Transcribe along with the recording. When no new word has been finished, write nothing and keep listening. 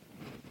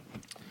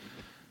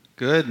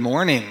Good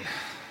morning.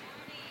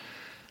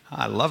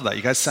 I love that.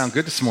 You guys sound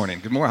good this morning.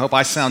 Good morning. I hope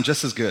I sound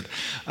just as good.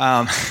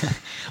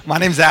 My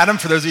name's Adam,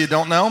 for those of you who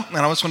don't know, and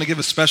I just want to give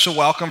a special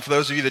welcome for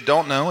those of you that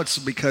don't know. It's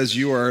because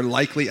you are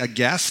likely a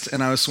guest,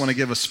 and I just want to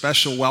give a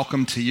special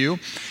welcome to you.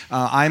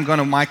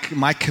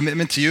 My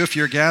commitment to you, if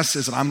you're a guest,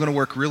 is that I'm going to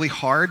work really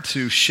hard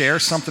to share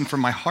something from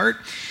my heart,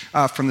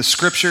 from the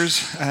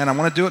scriptures, and I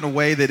want to do it in a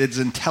way that is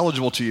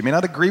intelligible to you. You may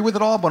not agree with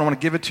it all, but I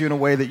want to give it to you in a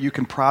way that you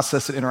can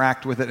process it,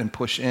 interact with it, and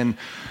push in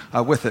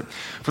with it.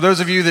 For those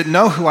of you that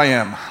know who I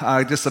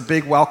am, just a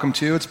big welcome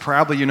to you. It's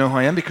probably you know who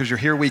I am because you're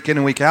here week in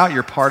and week out.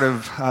 You're part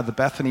of the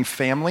Bethany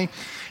family,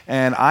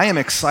 and I am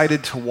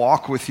excited to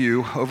walk with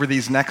you over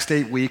these next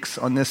 8 weeks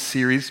on this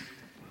series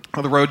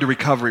on the road to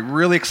recovery.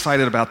 Really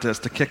excited about this,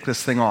 to kick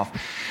this thing off.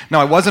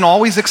 Now, I wasn't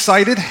always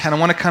excited, and I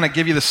want to kind of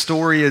give you the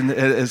story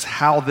as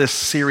how this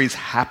series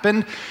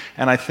happened,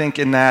 and I think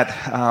in that,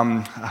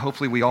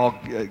 hopefully we all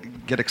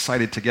get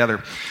excited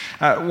together.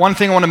 One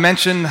thing I want to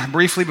mention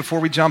briefly before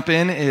we jump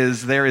in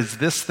is there is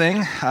this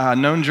thing,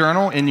 Known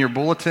Journal, in your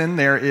bulletin.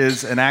 There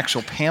is an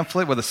actual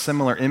pamphlet with a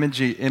similar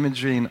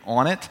imaging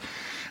on it.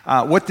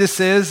 What this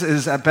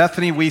is at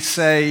Bethany we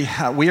say,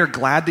 we are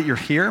glad that you're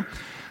here.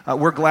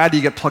 We're glad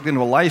you get plugged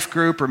into a life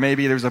group, or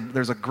maybe there's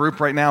a group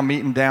right now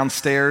meeting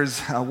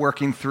downstairs,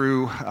 working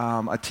through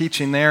a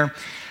teaching there.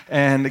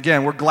 And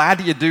again, we're glad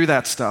that you do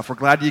that stuff. We're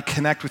glad you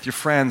connect with your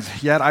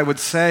friends. Yet I would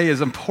say, as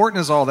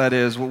important as all that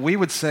is, what we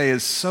would say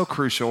is so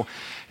crucial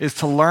is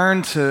to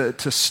learn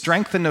to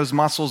strengthen those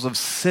muscles of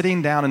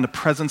sitting down in the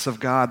presence of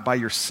God by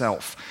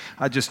yourself.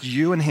 Just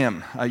you and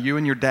Him, you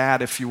and your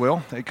dad, if you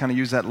will. They kind of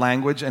use that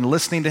language, and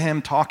listening to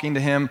Him, talking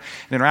to Him,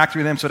 and interacting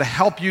with Him. So to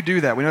help you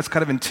do that, we know it's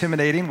kind of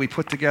intimidating. We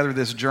put together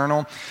this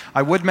journal.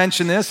 I would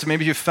mention this.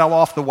 Maybe you fell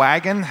off the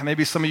wagon.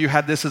 Maybe some of you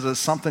had this as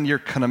something you're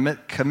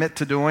commit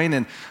to doing,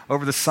 and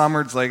over the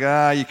summer it's like,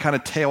 you kind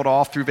of tailed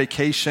off through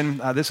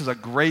vacation. This is a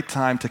great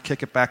time to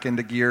kick it back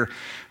into gear.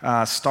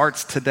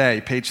 Starts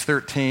today. Page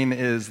 13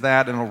 is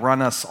that, and it'll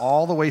run us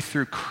all the way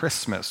through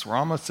Christmas. We're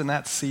almost in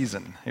that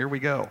season. Here we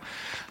go.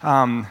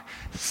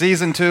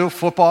 Season 2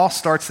 football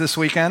starts this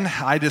weekend.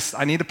 I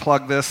need to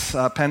plug this.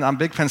 I'm a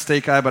big Penn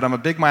State guy, but I'm a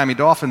big Miami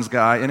Dolphins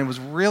guy, and it was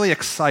really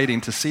exciting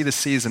to see the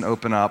season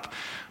open up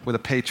with a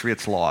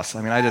Patriots loss.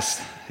 I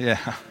mean,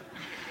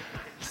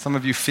 some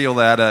of you feel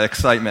that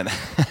excitement.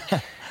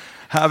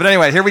 But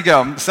anyway, here we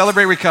go.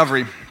 Celebrate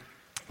Recovery.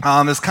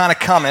 Is kind of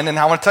coming, and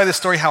I want to tell you the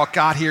story how it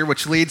got here,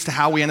 which leads to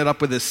how we ended up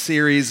with this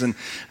series, and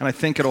I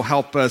think it'll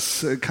help us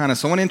so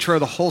I want to intro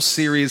the whole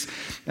series,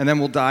 and then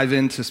we'll dive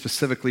into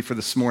specifically for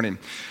this morning.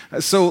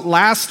 So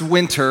last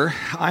winter,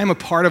 I'm a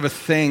part of a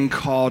thing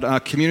called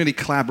Community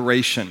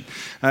Collaboration.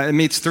 It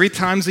meets 3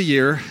 times a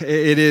year.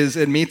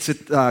 It meets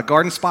at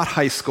Garden Spot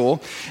High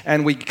School,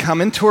 and we come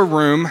into a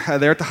room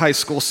there at the high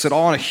school, sit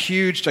all in a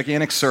huge,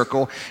 gigantic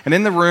circle, and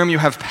in the room you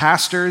have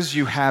pastors,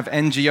 you have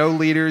NGO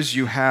leaders,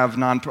 you have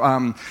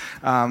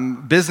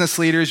business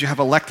leaders, you have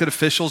elected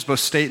officials, both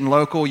state and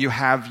local, you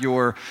have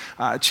your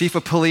chief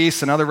of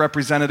police and other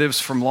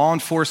representatives from law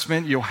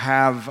enforcement, you'll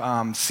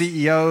have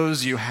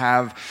CEOs, you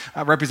have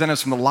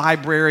representatives from the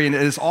library, and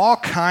it is all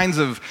kinds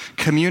of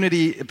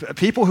community,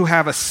 people who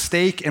have a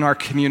stake in our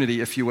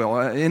community, if you will,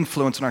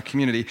 influence in our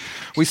community.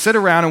 We sit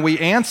around and we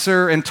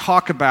answer and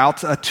talk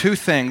about 2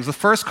 things. The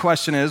first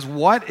question is,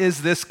 what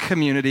is this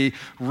community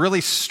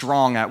really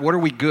strong at? What are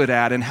we good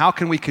at? And how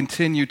can we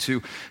continue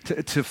to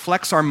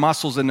flex our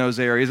muscles in those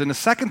areas? And the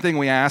second thing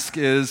we ask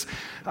is,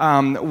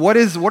 what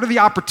are the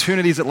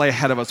opportunities that lay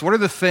ahead of us? What are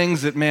the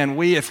things that,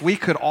 if we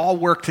could all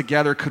work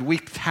together, could we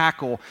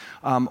tackle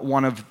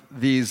one of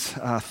these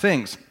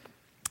things?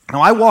 Now,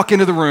 I walk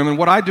into the room, and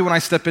what I do when I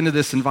step into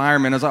this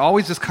environment is I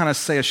always just kind of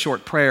say a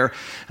short prayer,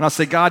 and I'll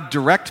say, God,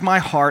 direct my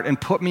heart and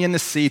put me in the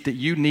seat that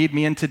you need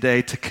me in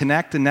today to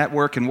connect and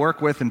network and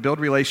work with and build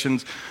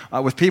relations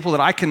with people that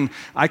I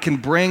can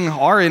bring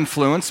our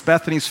influence,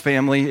 Bethany's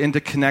family,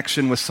 into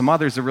connection with some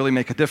others that really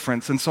make a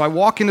difference. And so I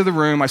walk into the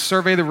room, I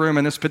survey the room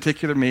in this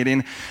particular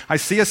meeting, I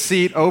see a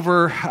seat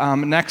over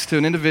next to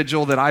an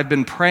individual that I've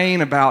been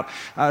praying about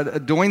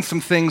doing some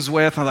things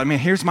with. I thought,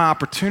 here's my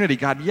opportunity,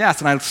 God,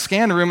 yes. And I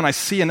scan the room and I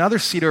see another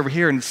seat over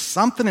here, and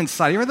something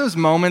inside. You remember those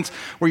moments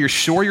where you're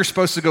sure you're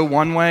supposed to go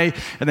one way,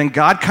 and then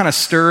God kind of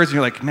stirs, and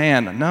you're like,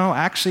 no,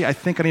 actually, I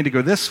think I need to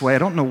go this way. I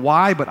don't know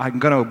why, but I'm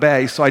going to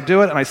obey. So I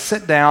do it, and I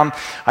sit down.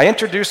 I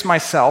introduce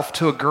myself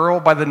to a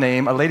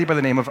lady by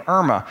the name of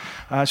Irma.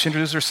 She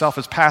introduced herself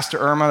as Pastor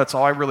Irma. That's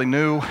all I really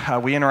knew.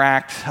 We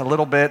interact a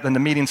little bit, then the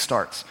meeting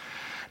starts.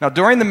 Now,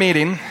 during the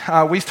meeting,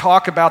 we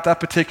talk about that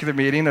particular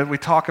meeting, and we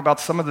talk about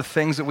some of the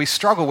things that we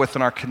struggle with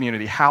in our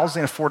community.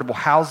 Housing, affordable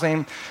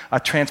housing,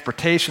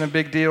 transportation, a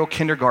big deal.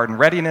 Kindergarten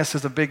readiness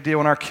is a big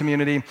deal in our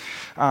community.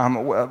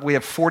 We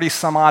have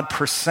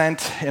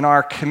 40-some-odd% in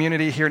our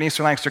community here in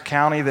Eastern Lancaster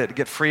County that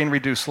get free and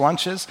reduced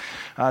lunches.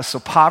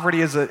 So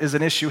poverty is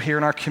an issue here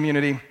in our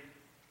community.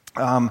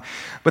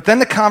 But then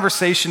the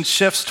conversation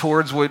shifts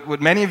towards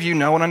what many of you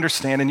know and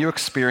understand and you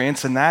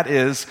experience, and that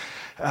is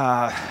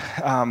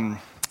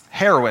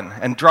heroin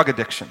and drug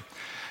addiction.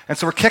 And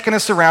so we're kicking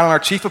this around, and our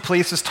chief of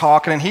police is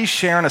talking, and he's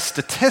sharing a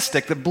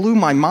statistic that blew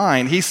my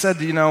mind. He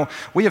said,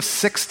 we have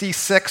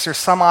 66 or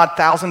some odd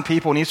thousand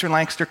people in eastern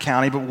Lancaster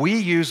County, but we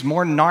use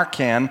more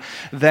Narcan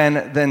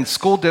than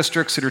school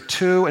districts that are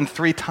 2 and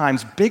 3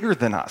 times bigger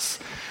than us.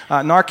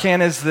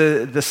 Narcan is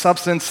the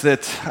substance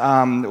that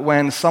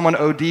when someone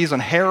ODs on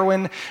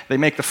heroin, they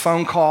make the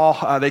phone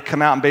call, they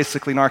come out, and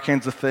basically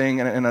Narcan's the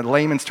thing, and in a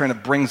layman's term,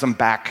 it brings them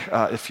back,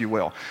 if you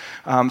will.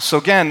 So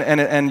again,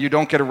 and you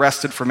don't get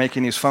arrested for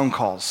making these phone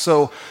calls.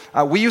 So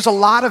we use a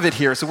lot of it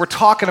here. So we're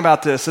talking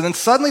about this, and then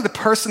suddenly the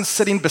person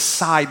sitting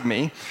beside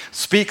me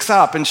speaks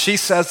up, and she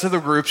says to the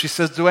group, she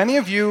says, do any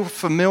of you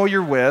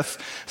familiar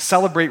with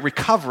Celebrate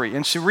Recovery?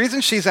 And the reason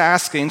she's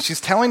asking,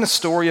 she's telling the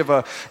story of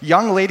a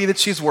young lady that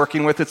she's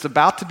working with that's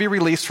about to be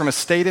released from a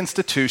state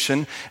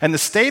institution, and the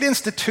state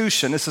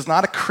institution, this is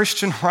not a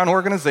Christian-run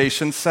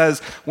organization, says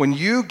when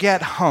you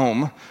get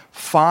home,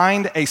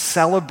 find a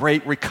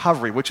Celebrate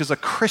Recovery, which is a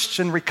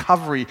Christian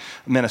recovery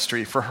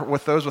ministry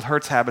with those with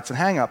hurts, habits, and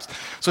hang-ups.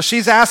 So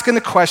she's asking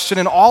the question,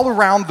 and all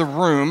around the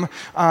room,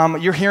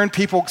 you're hearing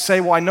people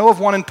say, well, I know of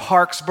one in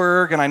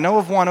Parksburg, and I know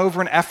of one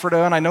over in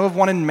Ephrata, and I know of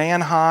one in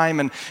Manheim,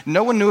 and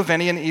no one knew of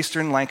any in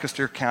Eastern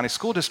Lancaster County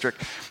School District.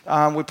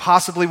 We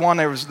possibly one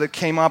that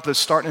came up that's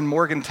starting in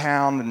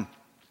Morgantown, and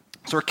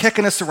so we're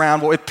kicking this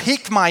around. Well, it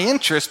piqued my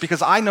interest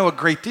because I know a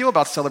great deal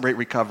about Celebrate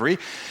Recovery.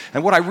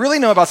 And what I really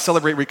know about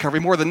Celebrate Recovery,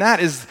 more than that,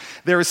 is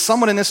there is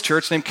someone in this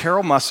church named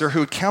Carol Musser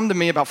who had come to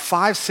me about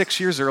 5-6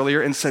 years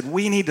earlier and said,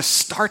 we need to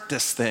start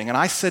this thing. And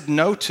I said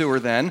no to her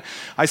then.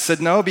 I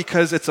said no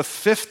because it's a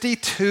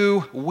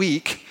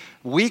 52-week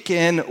week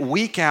in,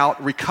 week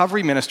out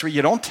recovery ministry.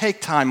 You don't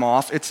take time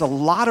off. It's a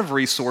lot of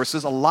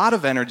resources, a lot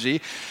of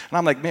energy. And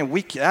I'm like, man,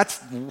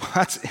 that's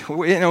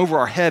we're in over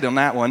our head on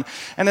that one.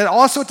 And then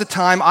also at the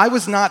time, I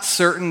was not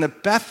certain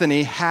that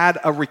Bethany had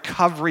a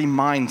recovery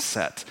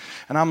mindset.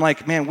 And I'm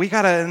like, man, we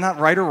got to, not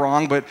right or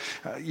wrong, but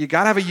you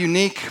got to have a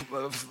unique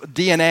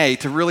DNA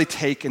to really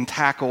take and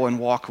tackle and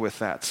walk with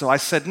that. So I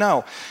said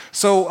no.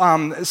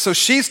 So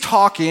she's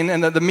talking,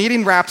 and the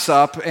meeting wraps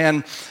up,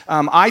 and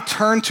I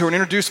turn to her and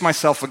introduce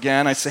myself again.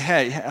 I say,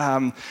 hey,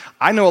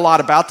 I know a lot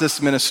about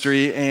this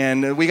ministry,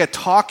 and we got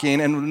talking,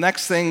 and the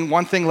next thing,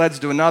 one thing led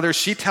to another.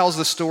 She tells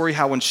the story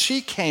how when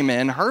she came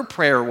in, her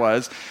prayer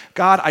was,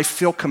 God, I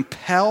feel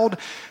compelled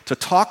to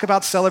talk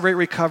about Celebrate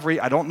Recovery.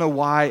 I don't know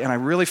why, and I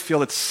really feel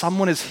that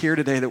someone is here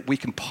today that we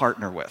can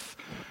partner with.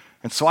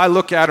 And so I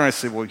look at her and I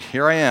say, well,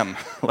 here I am.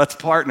 Let's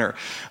partner.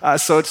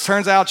 So it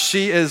turns out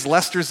she is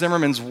Lester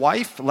Zimmerman's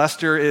wife.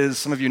 Lester is,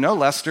 some of you know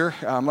Lester.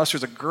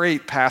 Lester's a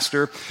great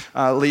pastor,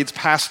 leads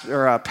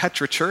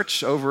Petra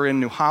Church over in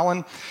New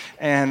Holland.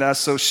 And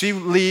so she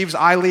leaves,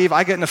 I leave.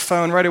 I get in the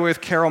phone right away with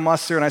Carol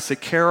Musser, and I say,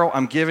 Carol,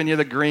 I'm giving you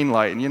the green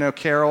light. And you know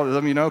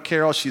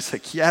Carol? She's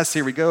like, yes,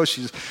 here we go.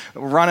 She's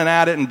running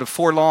at it, and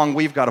before long,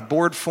 we've got a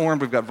board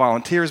formed. We've got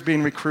volunteers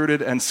being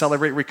recruited, and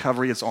Celebrate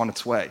Recovery is on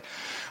its way.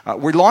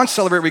 We launched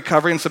Celebrate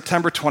Recovery on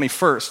September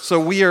 21st.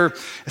 So we are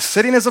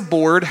sitting as a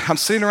board. I'm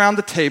sitting around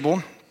the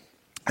table,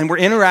 and we're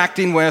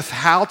interacting with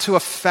how to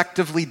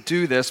effectively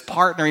do this,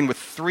 partnering with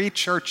 3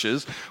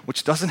 churches,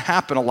 which doesn't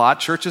happen a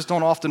lot. Churches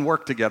don't often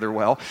work together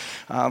well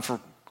for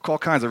all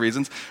kinds of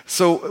reasons.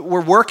 So we're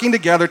working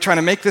together, trying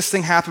to make this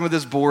thing happen with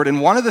this board. And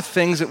one of the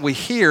things that we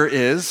hear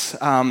is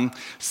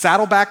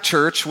Saddleback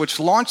Church, which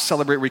launched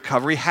Celebrate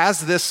Recovery, has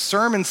this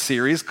sermon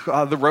series,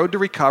 The Road to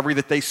Recovery,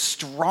 that they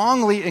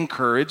strongly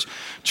encourage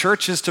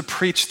churches to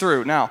preach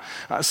through. Now,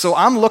 so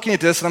I'm looking at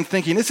this and I'm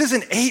thinking, this is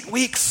an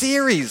 8-week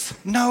series.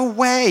 No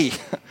way.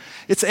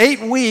 It's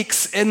 8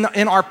 weeks in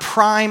our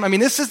prime. I mean,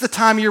 this is the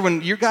time of year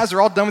when you guys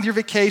are all done with your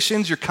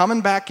vacations. You're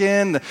coming back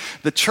in.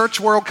 The church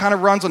world kind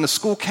of runs on the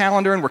school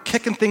calendar, and we're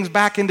kicking things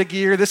back into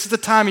gear. This is the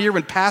time of year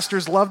when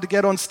pastors love to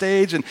get on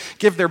stage and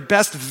give their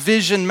best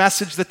vision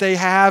message that they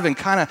have and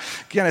kind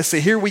of say,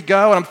 here we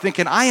go. And I'm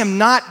thinking, I am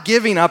not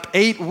giving up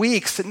 8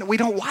 weeks. And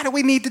why do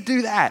we need to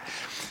do that?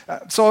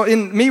 So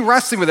in me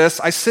wrestling with this,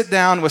 I sit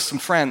down with some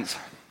friends.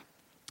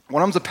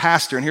 One of them's a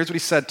pastor, and here's what he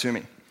said to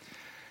me.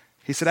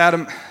 He said,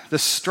 Adam, the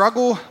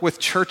struggle with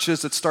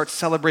churches that start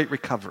Celebrate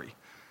Recovery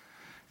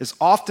is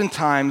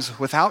oftentimes,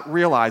 without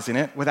realizing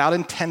it, without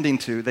intending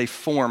to, they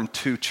form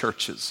 2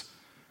 churches.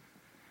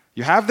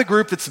 You have the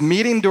group that's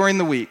meeting during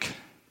the week,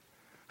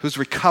 who's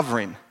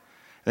recovering.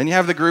 Then you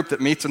have the group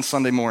that meets on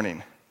Sunday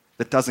morning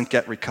that doesn't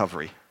get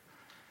recovery.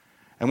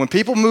 And when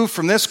people move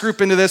from this group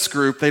into this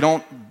group, they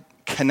don't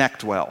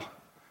connect well.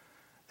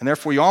 And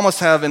therefore, you almost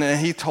have, and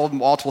he told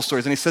multiple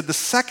stories, and he said the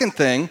second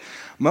thing,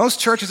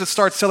 most churches that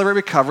start Celebrate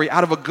Recovery,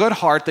 out of a good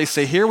heart, they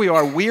say, here we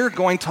are, we're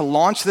going to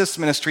launch this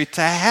ministry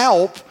to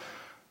help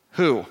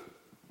who?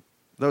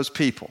 Those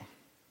people,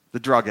 the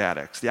drug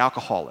addicts, the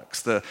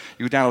alcoholics, you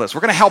go down the list.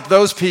 We're going to help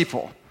those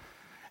people.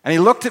 And he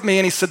looked at me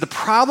and he said, the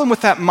problem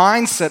with that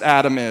mindset,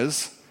 Adam,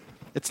 is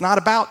it's not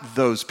about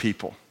those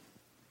people.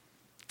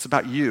 It's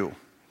about you.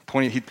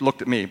 He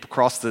looked at me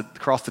across the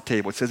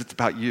table. It says it's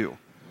about you.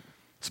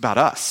 It's about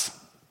us.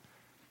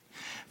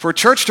 For a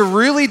church to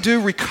really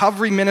do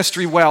recovery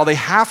ministry well, they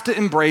have to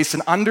embrace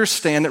and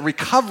understand that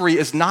recovery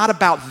is not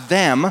about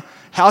them,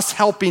 us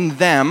helping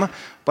them,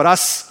 but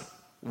us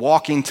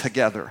walking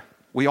together.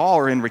 We all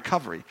are in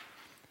recovery.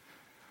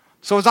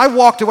 So as I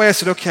walked away, I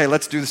said, okay,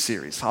 let's do the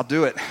series. I'll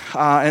do it.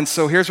 And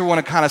so here's where we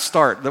want to kind of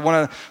start.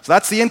 So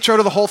that's the intro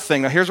to the whole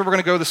thing. Now here's where we're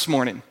going to go this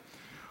morning.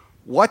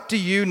 What do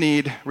you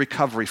need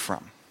recovery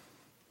from?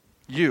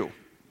 You.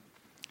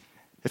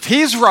 If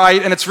he's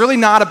right, and it's really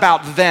not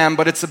about them,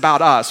 but it's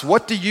about us,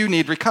 what do you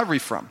need recovery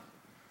from?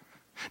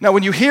 Now,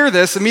 when you hear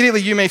this,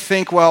 immediately you may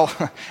think, well,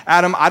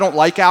 Adam, I don't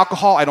like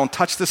alcohol. I don't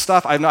touch this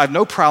stuff. I have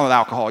no problem with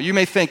alcohol. You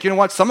may think, you know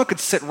what? Someone could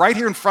sit right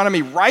here in front of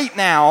me right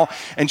now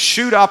and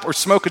shoot up or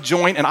smoke a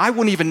joint, and I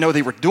wouldn't even know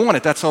they were doing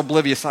it. That's how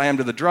oblivious I am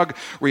to the drug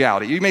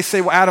reality. You may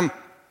say, well, Adam,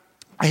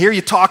 I hear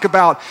you talk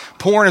about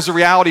porn as a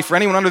reality. For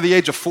anyone under the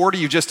age of 40,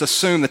 you just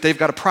assume that they've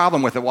got a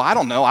problem with it. Well, I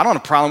don't know. I don't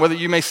have a problem with it.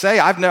 You may say,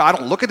 I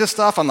don't look at this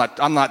stuff. I'm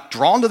not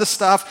drawn to this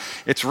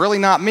stuff. It's really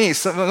not me.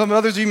 Some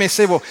others of you may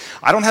say, well,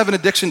 I don't have an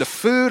addiction to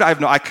food.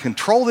 I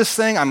control this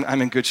thing.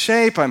 I'm in good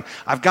shape.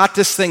 I've got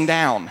this thing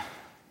down.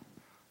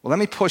 Well, let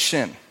me push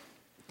in.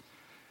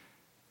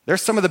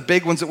 There's some of the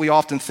big ones that we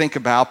often think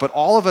about, but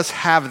all of us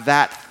have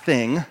that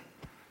thing,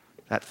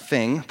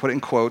 put it in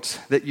quotes,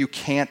 that you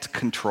can't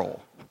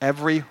control.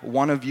 Every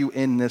one of you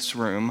in this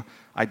room,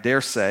 I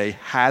dare say,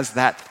 has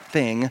that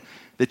thing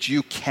that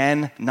you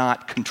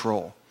cannot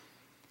control.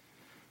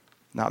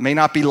 Now, it may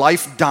not be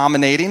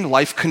life-dominating,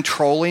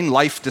 life-controlling,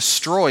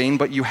 life-destroying,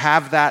 but you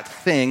have that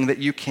thing that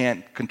you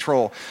can't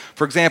control.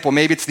 For example,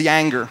 maybe it's the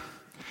anger.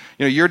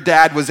 You know, your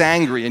dad was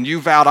angry, and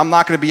you vowed, I'm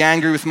not going to be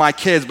angry with my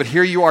kids, but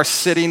here you are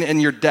sitting in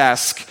your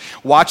desk,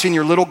 watching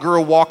your little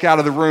girl walk out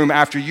of the room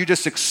after you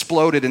just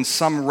exploded in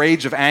some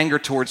rage of anger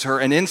towards her,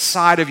 and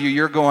inside of you,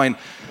 you're going,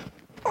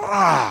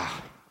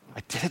 I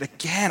did it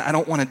again. I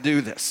don't want to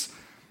do this.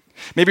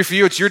 Maybe for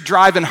you, it's you're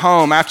driving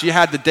home after you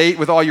had the date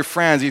with all your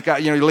friends.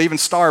 You're leaving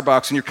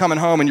Starbucks and you're coming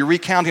home and you're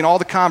recounting all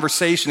the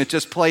conversation that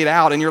just played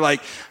out. And you're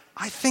like,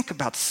 I think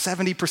about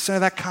 70%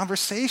 of that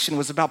conversation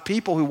was about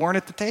people who weren't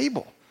at the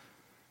table.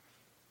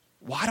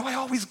 Why do I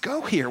always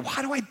go here?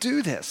 Why do I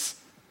do this?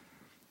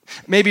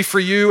 Maybe for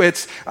you,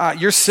 it's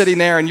you're sitting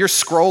there and you're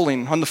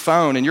scrolling on the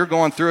phone and you're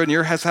going through it and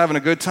you're having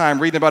a good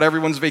time reading about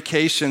everyone's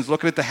vacations,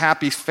 looking at the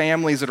happy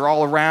families that are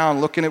all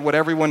around, looking at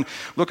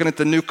looking at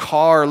the new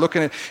car,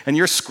 and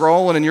you're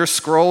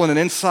scrolling and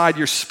inside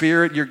your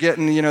spirit, you're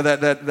getting,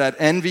 that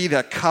envy,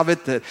 that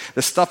covet,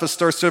 the stuff that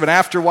starts to, and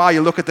after a while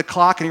you look at the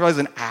clock and you realize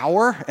an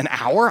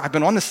hour? I've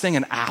been on this thing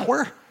an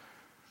hour?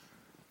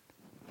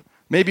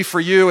 Maybe for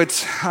you,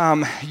 it's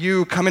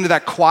you come into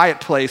that quiet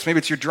place. Maybe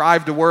it's your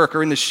drive to work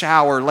or in the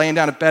shower, laying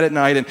down in bed at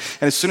night, and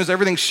as soon as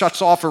everything shuts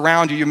off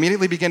around you, you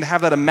immediately begin to have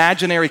that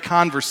imaginary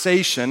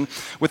conversation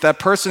with that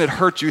person that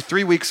hurt you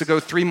 3 weeks ago,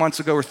 3 months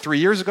ago, or 3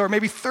 years ago, or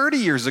maybe 30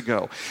 years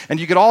ago. And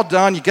you get all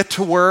done, you get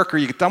to work, or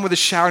you get done with the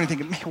shower, and you're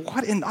thinking,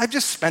 man, I've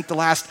just spent the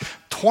last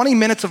 20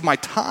 minutes of my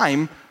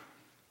time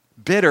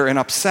bitter and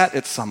upset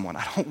at someone.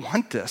 I don't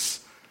want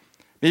this.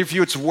 Maybe for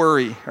you, it's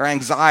worry or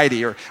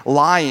anxiety or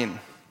lying.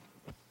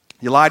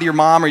 You lie to your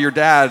mom or your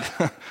dad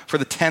for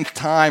the 10th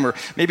time, or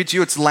maybe to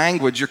you it's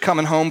language. You're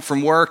coming home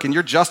from work and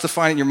you're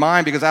justifying it in your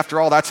mind because after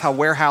all, that's how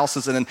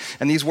warehouses and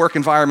these work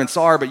environments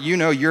are, but you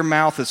know your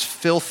mouth is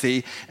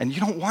filthy and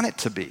you don't want it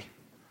to be.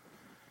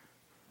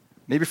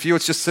 Maybe for you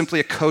it's just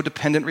simply a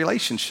codependent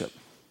relationship.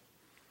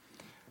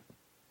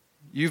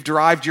 You've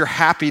derived your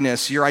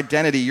happiness, your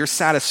identity, your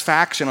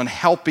satisfaction on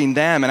helping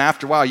them, and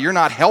after a while, you're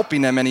not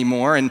helping them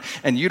anymore, and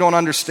you don't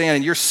understand,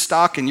 and you're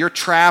stuck, and you're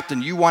trapped,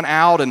 and you want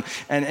out,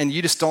 and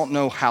you just don't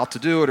know how to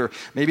do it, or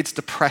maybe it's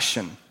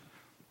depression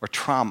or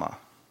trauma.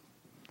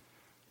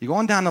 You go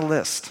on down the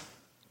list.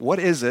 What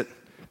is it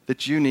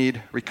that you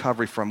need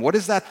recovery from? What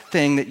is that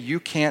thing that you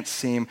can't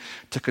seem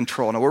to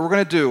control? Now, what we're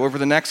going to do over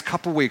the next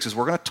couple weeks is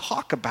we're going to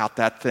talk about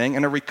that thing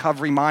in a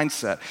recovery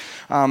mindset.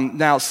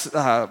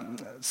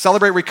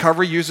 Celebrate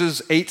Recovery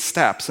uses 8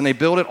 steps, and they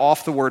build it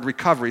off the word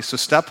recovery. So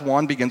step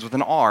 1 begins with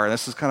an R.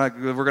 This is kind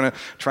of, we're going to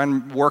try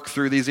and work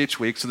through these each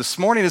week. So this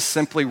morning is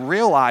simply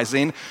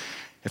realizing,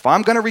 if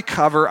I'm going to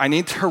recover, I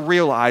need to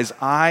realize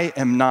I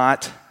am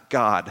not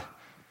God.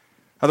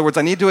 In other words,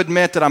 I need to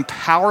admit that I'm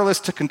powerless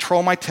to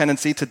control my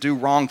tendency to do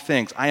wrong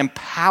things. I am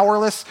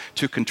powerless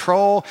to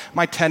control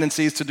my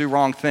tendencies to do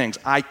wrong things.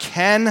 I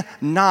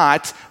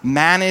cannot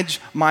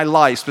manage my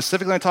life.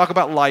 Specifically, when I talk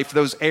about life,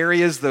 those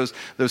areas, those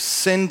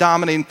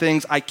sin-dominating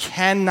things, I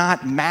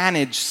cannot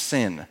manage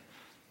sin.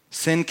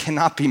 Sin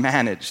cannot be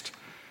managed.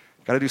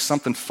 Got to do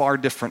something far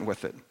different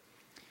with it.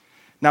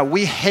 Now,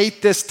 we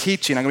hate this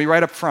teaching. I'm going to be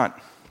right up front.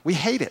 We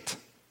hate it.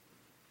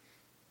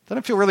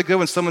 Doesn't it feel really good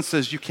when someone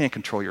says, you can't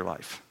control your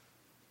life?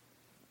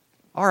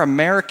 Our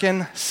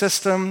American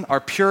system,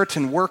 our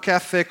Puritan work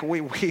ethic,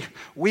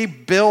 we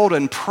build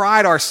and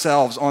pride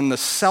ourselves on the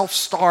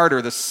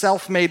self-starter, the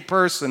self-made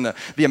person,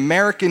 the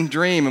American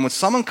dream. And when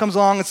someone comes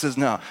along and says,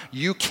 no,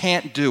 you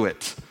can't do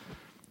it,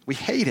 we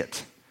hate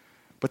it.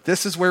 But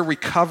this is where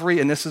recovery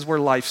and this is where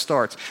life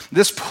starts.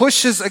 This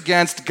pushes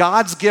against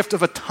God's gift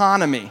of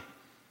autonomy.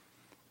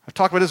 I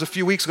talked about this a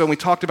few weeks ago when we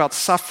talked about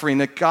suffering,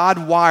 that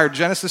God wired,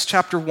 Genesis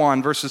chapter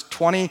 1, verses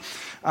 20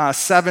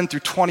 7 through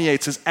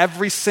 28 says,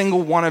 every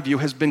single one of you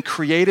has been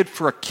created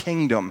for a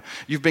kingdom.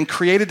 You've been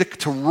created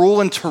to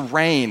rule and to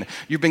reign.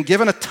 You've been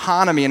given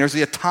autonomy, and there's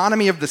the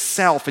autonomy of the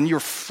self, and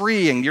you're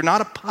free, and you're not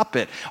a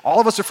puppet.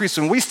 All of us are free.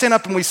 So when we stand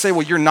up and we say,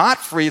 well, you're not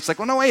free, it's like,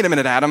 well, no, wait a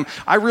minute, Adam.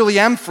 I really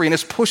am free, and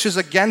this pushes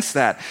against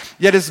that.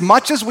 Yet as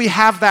much as we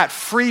have that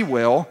free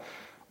will,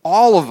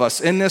 all of us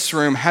in this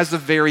room has a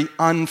very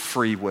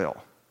unfree will.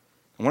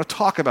 I want to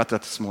talk about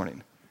that this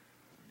morning.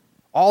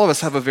 All of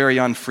us have a very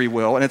unfree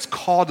will, and it's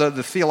called,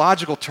 the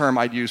theological term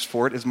I'd use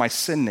for it is my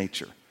sin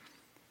nature.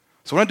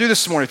 So what I want to do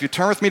this morning, if you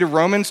turn with me to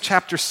Romans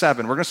chapter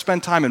 7, we're going to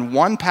spend time in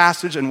one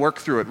passage and work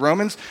through it.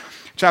 Romans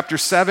chapter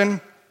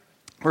 7,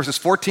 verses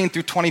 14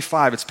 through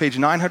 25. It's page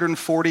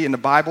 940 in the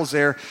Bible's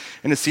there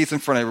in the seats in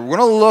front of you. We're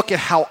going to look at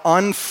how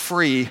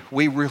unfree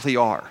we really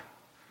are.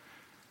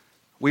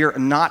 We are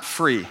not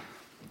free.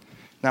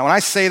 Now, when I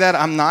say that,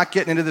 I'm not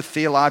getting into the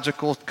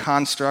theological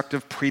construct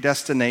of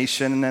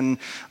predestination and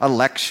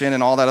election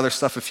and all that other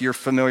stuff if you're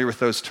familiar with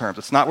those terms.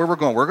 It's not where we're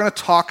going. We're going to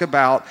talk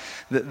about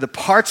the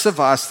parts of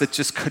us that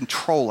just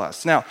control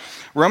us. Now,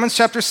 Romans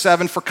chapter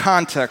 7, for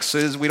context,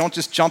 is we don't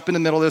just jump in the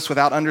middle of this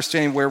without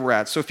understanding where we're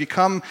at. So if you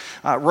come,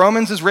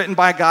 Romans is written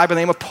by a guy by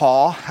the name of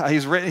Paul.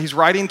 He's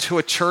writing to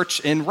a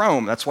church in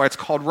Rome. That's why it's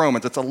called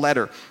Romans. It's a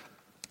letter.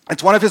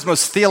 It's one of his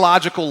most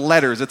theological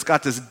letters. It's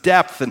got this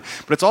depth,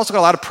 but it's also got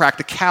a lot of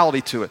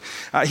practicality to it.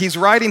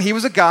 He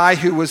was a guy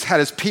who had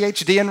his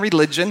PhD in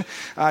religion.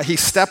 He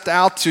stepped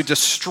out to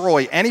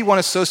destroy anyone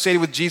associated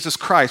with Jesus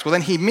Christ. Well,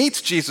 then he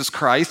meets Jesus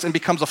Christ and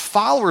becomes a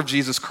follower of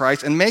Jesus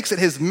Christ and makes it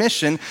his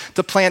mission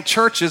to plant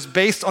churches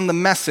based on the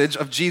message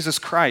of Jesus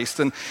Christ.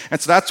 And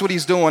so that's what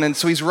he's doing. And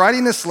so he's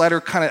writing this letter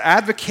kind of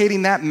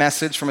advocating that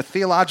message from a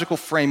theological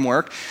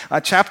framework.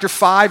 Chapter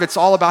 5, it's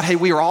all about, hey,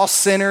 we are all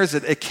sinners.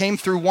 It came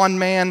through one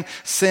man.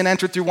 Sin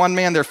entered through one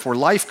man, therefore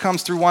life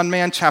comes through one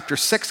man. Chapter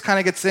 6 kind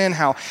of gets in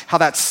how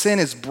that sin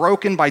is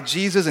broken by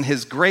Jesus and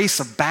his grace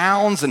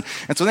abounds. And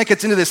so then it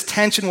gets into this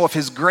tension. Well, if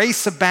his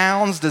grace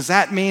abounds, does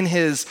that mean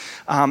his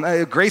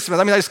grace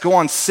abounds? I mean, I just go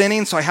on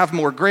sinning so I have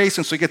more grace.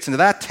 And so he gets into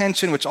that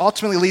tension, which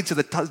ultimately leads to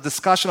the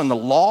discussion on the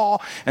law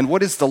and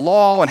what is the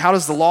law and how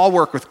does the law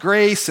work with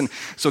grace. And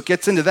so it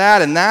gets into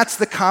that, and that's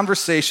the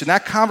conversation.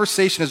 That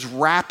conversation is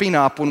wrapping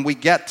up when we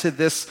get to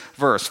this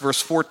verse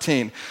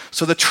 14.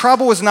 So the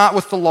trouble is not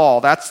with the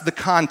law. That's the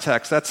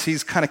context.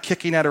 He's kind of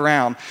kicking that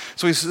around.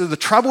 So he says, the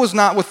trouble is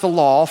not with the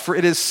law, for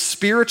it is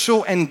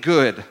spiritual and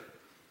good.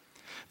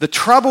 The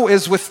trouble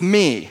is with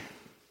me,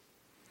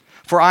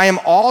 for I am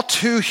all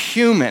too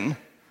human.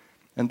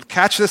 And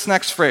catch this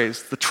next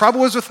phrase. The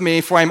trouble is with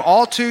me, for I am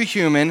all too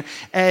human,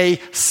 a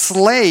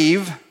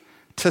slave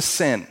to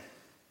sin.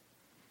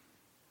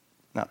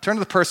 Now, turn to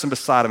the person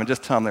beside him and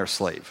just tell them they're a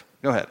slave.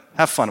 Go ahead.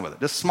 Have fun with it.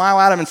 Just smile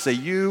at him and say,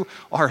 you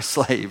are a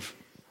slave.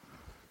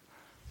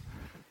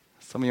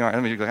 Some of you aren't. I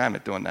mean, you're like, I'm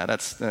not doing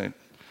that.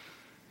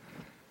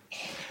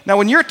 Now,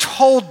 when you're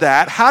told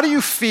that, how do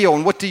you feel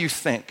and what do you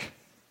think?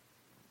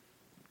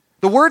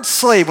 The word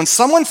slave, when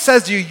someone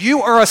says to you,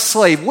 you are a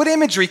slave, what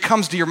imagery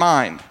comes to your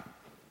mind?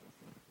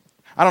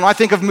 I don't know. I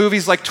think of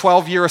movies like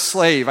 12 Year a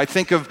Slave. I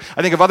think of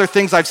other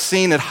things I've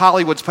seen that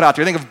Hollywood's put out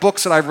there. I think of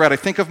books that I've read. I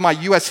think of my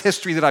U.S.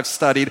 history that I've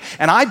studied,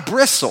 and I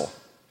bristle.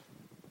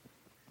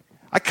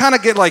 I kind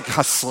of get like,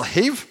 a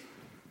slave?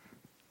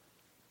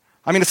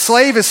 I mean, a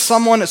slave is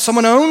someone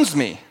owns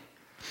me.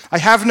 I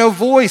have no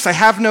voice. I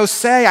have no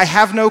say. I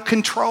have no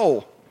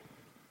control.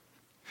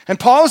 And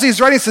Paul, as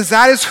he's writing, says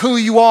that is who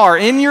you are.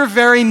 In your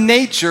very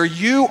nature,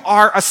 you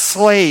are a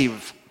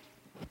slave.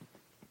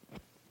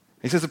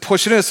 He says to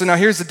push it in. So now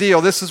here's the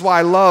deal. This is why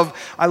I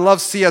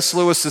love C.S.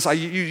 Lewis.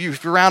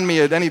 If you're around me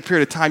at any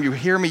period of time, you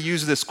hear me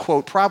use this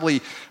quote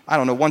probably, I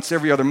don't know, once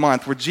every other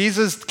month, where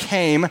Jesus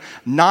came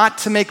not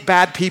to make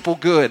bad people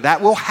good. That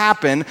will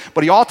happen,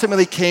 but he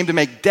ultimately came to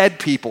make dead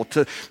people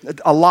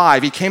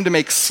alive. He came to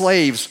make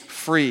slaves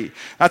free.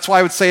 That's why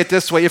I would say it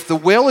this way. If the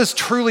will is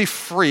truly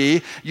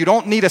free, you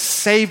don't need a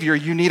savior,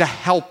 you need a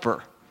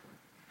helper.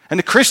 And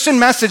the Christian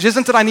message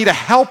isn't that I need a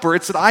helper,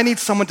 it's that I need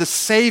someone to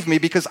save me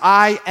because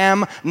I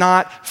am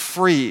not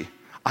free.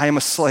 I am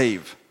a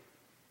slave.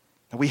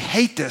 And we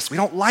hate this. We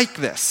don't like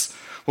this.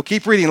 We'll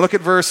keep reading. Look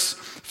at verse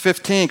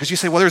 15, because you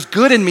say, well, there's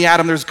good in me,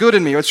 Adam, there's good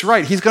in me. That's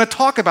right. He's going to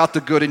talk about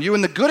the good in you,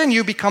 and the good in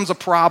you becomes a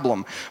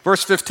problem.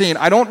 Verse 15,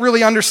 I don't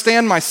really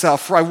understand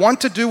myself, for I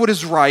want to do what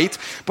is right,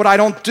 but I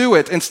don't do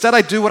it. Instead,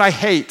 I do what I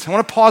hate. I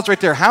want to pause right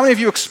there. How many of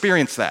you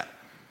experience that?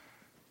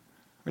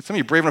 Some of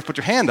you are brave enough to put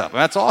your hand up.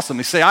 That's awesome.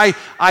 You say, I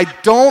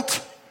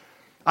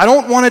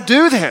don't want to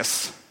do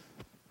this.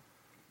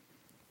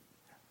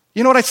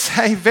 You know what I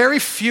say? Very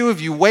few of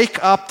you woke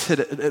up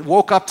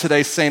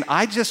today saying,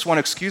 I just want to,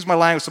 excuse my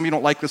language, some of you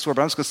don't like this word,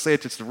 but I'm just going to say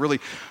it just to really,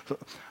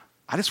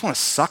 I just want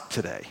to suck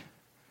today.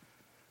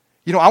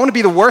 You know, I want to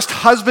be the worst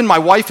husband my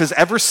wife has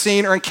ever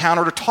seen or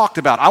encountered or talked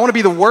about. I want to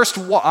be the worst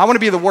wife. I want to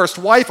be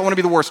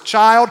the worst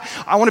child.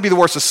 I want to be the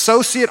worst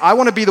associate. I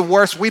want to be the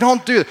worst. We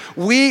don't do it.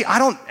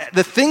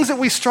 The things that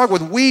we struggle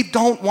with, we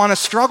don't want to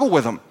struggle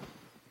with them.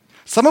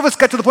 Some of us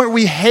get to the point where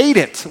we hate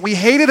it. We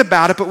hate it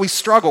about it, but we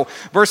struggle.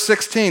 Verse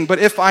 16, but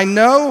if I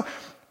know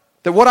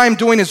that what I'm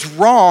doing is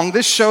wrong,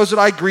 this shows that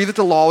I agree that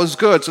the law is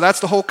good. So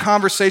that's the whole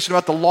conversation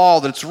about the law,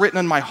 that it's written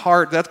in my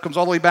heart. That comes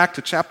all the way back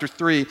to chapter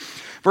 3,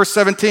 verse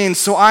 17.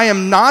 So I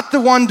am not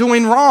the one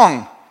doing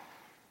wrong.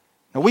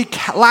 Now we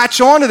latch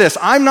on to this.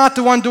 I'm not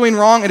the one doing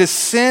wrong. It is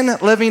sin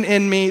living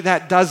in me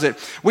that does it.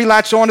 We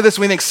latch on to this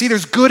and we think, see,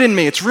 there's good in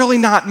me. It's really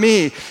not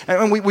me.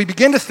 And we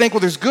begin to think,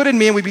 well, there's good in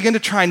me, and we begin to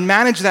try and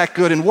manage that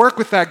good and work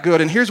with that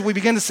good. And here's what we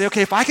begin to say,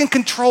 okay, if I can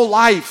control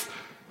life,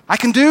 I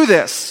can do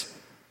this.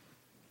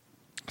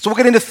 So we'll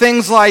get into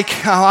things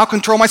like, I'll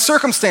control my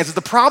circumstances.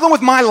 The problem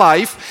with my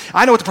life,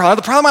 I know what the problem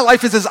is. The problem with my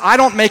life is I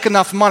don't make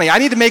enough money. I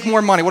need to make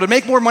more money. Well, to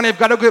make more money, I've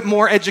got to get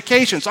more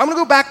education. So I'm going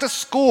to go back to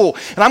school,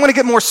 and I'm going to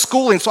get more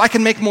schooling so I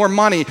can make more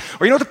money.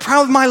 Or you know what the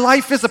problem with my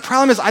life is? The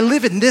problem is I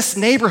live in this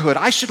neighborhood.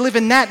 I should live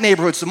in that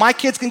neighborhood so my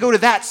kids can go to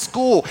that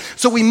school.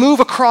 So we move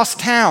across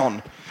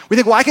town. We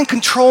think, well, I can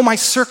control my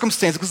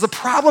circumstances because the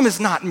problem is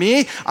not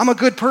me. I'm a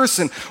good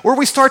person. Or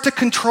we start to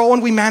control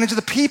and we manage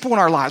the people in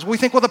our lives. We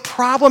think, well, the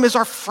problem is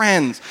our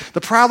friends.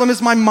 The problem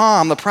is my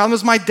mom. The problem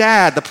is my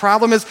dad. The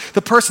problem is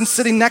the person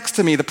sitting next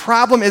to me. The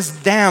problem is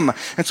them.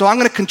 And so I'm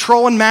going to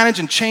control and manage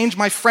and change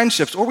my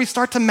friendships. Or we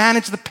start to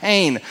manage the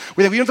pain.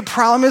 We think, you know what the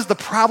problem is? The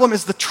problem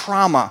is the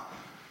trauma.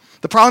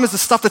 The problem is the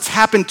stuff that's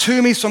happened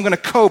to me, so I'm going to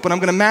cope and I'm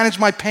going to manage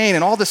my pain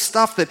and all this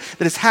stuff that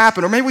has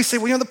happened. Or maybe we say,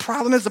 well, you know, the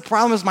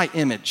problem is my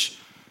image.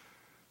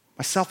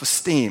 My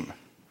self-esteem.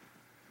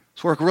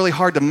 So we work really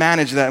hard to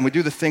manage that, and we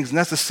do the things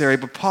necessary.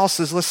 But Paul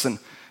says, listen,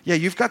 yeah,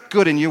 you've got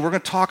good in you. We're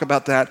going to talk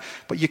about that.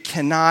 But you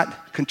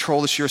cannot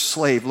control this. You're a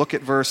slave. Look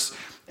at verse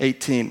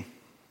 18.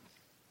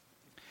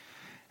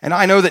 And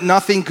I know that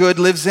nothing good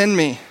lives in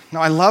me.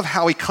 Now, I love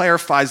how he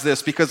clarifies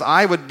this, because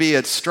I would be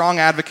a strong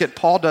advocate.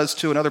 Paul does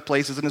too in other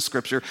places in the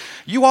scripture.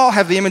 You all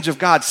have the image of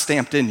God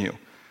stamped in you.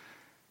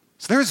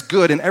 So there's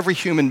good in every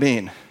human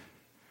being.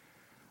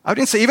 I would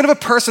even say, even if a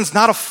person's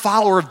not a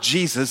follower of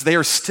Jesus,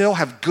 they still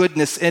have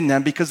goodness in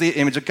them because of the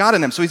image of God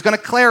in them. So he's going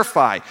to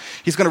clarify.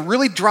 He's going to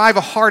really drive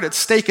a hard at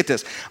stake at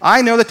this.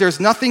 I know that there's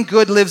nothing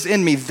good lives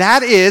in me.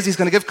 That is, he's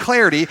going to give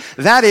clarity,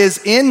 that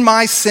is in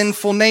my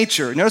sinful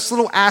nature. Notice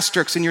little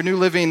asterisks in your New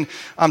Living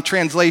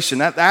Translation.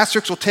 That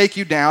asterisk will take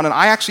you down, and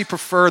I actually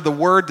prefer the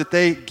word that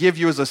they give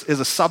you as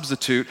a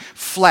substitute,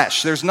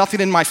 flesh. There's nothing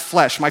in my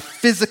flesh, my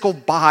physical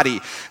body,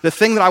 the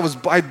thing that I was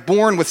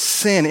born with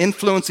sin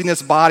influencing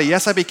this body.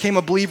 Yes, I became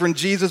a believer in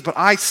Jesus, but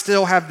I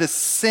still have this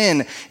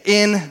sin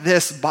in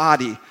this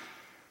body.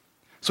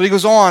 So he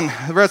goes on,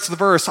 the rest of the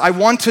verse, I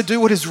want to do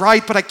what is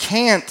right, but I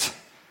can't.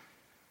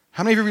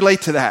 How many of you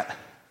relate to that?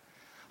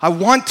 I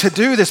want to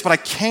do this, but I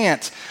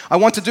can't. I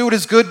want to do what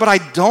is good, but I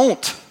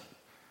don't.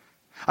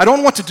 I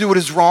don't want to do what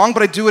is wrong,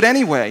 but I do it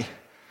anyway.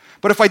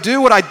 But if I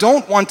do what I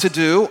don't want to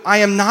do, I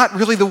am not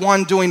really the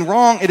one doing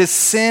wrong. It is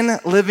sin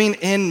living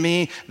in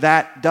me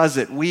that does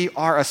it. We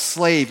are a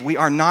slave. We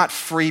are not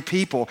free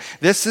people.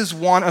 This is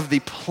one of the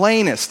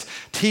plainest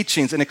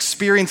teachings and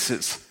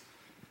experiences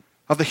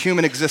of the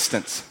human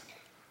existence.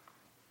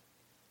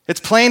 It's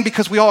plain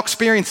because we all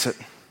experience it.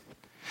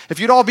 If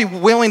you'd all be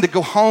willing to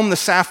go home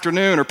this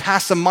afternoon or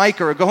pass a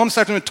mic, or go home this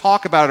afternoon and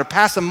talk about it, or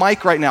pass a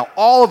mic right now,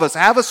 all of us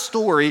have a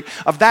story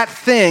of that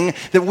thing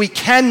that we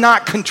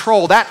cannot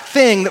control, that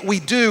thing that we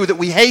do, that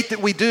we hate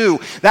that we do,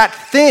 that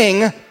thing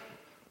that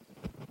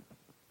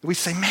we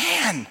say,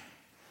 man,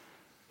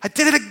 I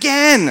did it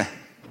again.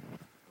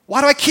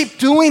 Why do I keep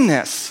doing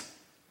this?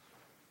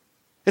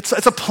 It's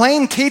a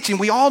plain teaching.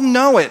 We all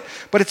know it,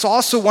 but it's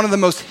also one of the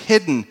most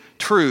hidden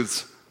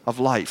truths of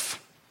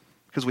life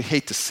because we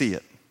hate to see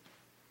it.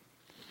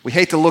 We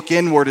hate to look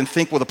inward and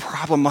think, well, the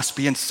problem must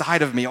be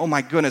inside of me. Oh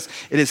my goodness,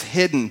 it is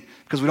hidden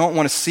because we don't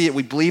want to see it.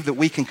 We believe that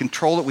we can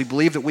control it. We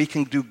believe that we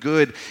can do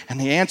good. And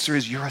the answer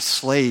is you're a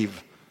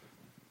slave.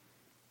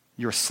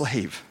 You're a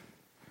slave.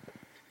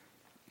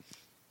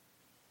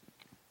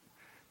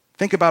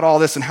 Think about all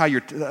this and how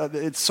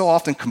it's so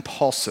often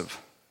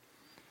compulsive.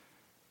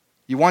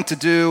 You want to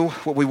do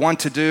what we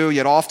want to do,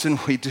 yet often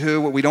we do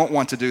what we don't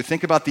want to do.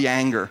 Think about the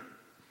anger.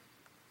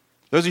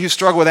 Those of you who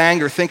struggle with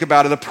anger, think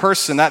about it. A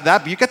person,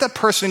 you get that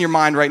person in your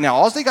mind right now.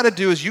 All they got to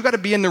do is you got to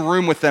be in the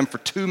room with them for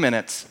 2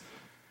 minutes.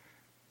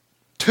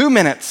 2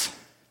 minutes.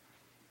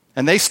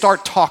 And they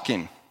start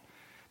talking.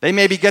 They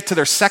maybe get to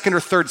their second or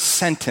third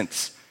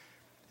sentence.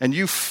 And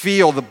you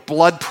feel the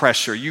blood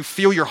pressure. You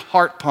feel your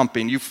heart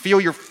pumping. You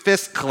feel your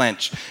fist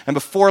clench. And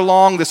before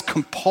long, this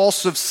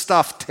compulsive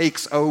stuff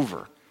takes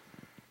over.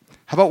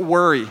 How about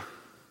worry?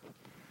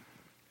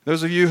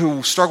 Those of you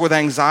who struggle with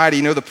anxiety,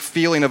 you know the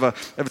feeling of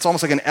it's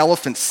almost like an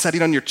elephant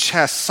sitting on your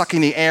chest,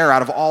 sucking the air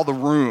out of all the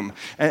room.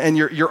 And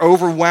you're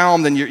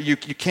overwhelmed and you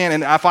can't.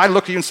 And if I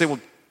look at you and say, well,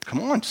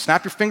 come on,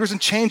 snap your fingers and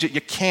change it.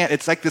 You can't.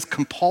 It's like this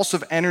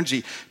compulsive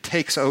energy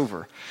takes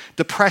over.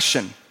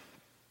 Depression.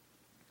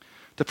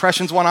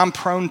 Depression's one I'm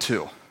prone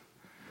to.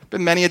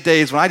 Been many a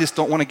days when I just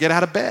don't want to get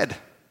out of bed.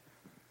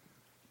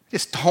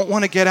 Just don't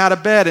want to get out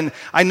of bed. And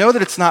I know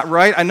that it's not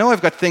right. I know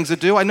I've got things to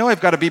do. I know I've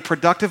got to be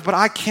productive, but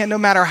I can't, no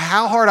matter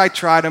how hard I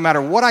try, no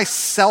matter what I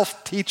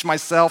self-teach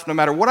myself, no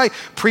matter what I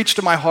preach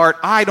to my heart,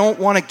 I don't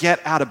want to get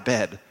out of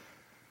bed.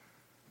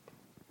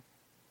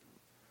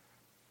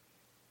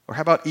 Or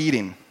how about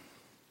eating? Have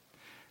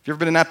you ever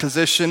been in that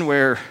position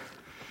where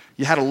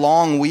you had a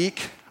long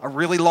week, a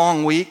really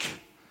long week?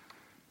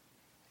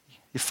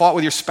 You fought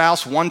with your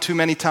spouse one too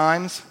many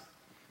times,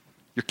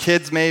 your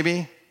kids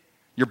maybe,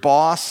 your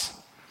boss.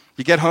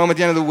 You get home at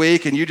the end of the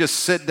week and you just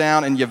sit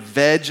down and you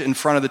veg in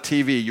front of the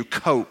TV, you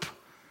cope.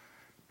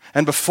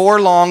 And before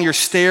long, you're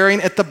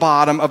staring at the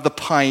bottom of the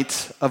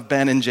pint of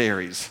Ben &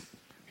 Jerry's.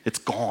 It's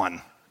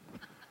gone.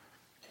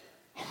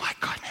 Oh my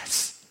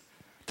goodness,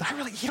 did I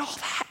really eat all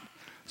that?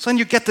 So then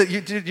you get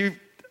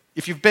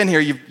if you've been here,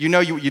 you know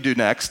what you do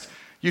next.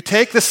 You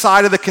take the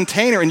side of the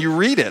container and you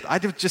read it.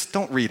 Just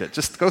don't read it.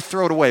 Just go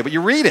throw it away. But you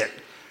read it.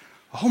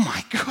 Oh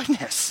my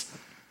goodness.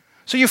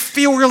 So you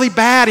feel really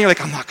bad and you're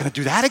like, I'm not going to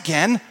do that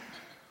again.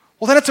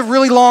 Well, then it's a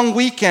really long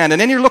weekend, and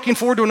then you're looking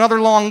forward to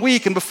another long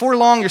week, and before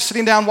long you're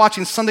sitting down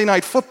watching Sunday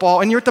Night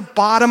Football, and you're at the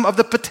bottom of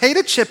the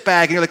potato chip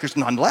bag, and you're like, there's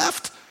none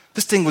left.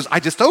 I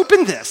just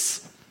opened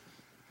this.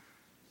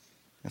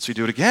 And so you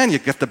do it again, you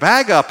get the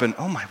bag up, and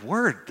oh my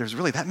word, there's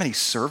really that many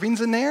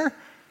servings in there?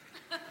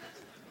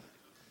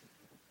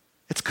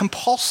 It's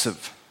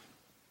compulsive.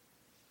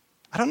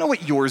 I don't know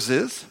what yours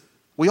is.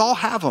 We all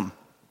have them.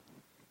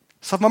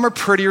 Some of them are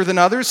prettier than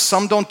others,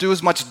 some don't do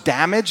as much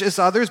damage as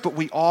others, but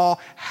we all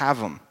have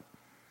them.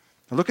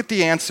 Now look at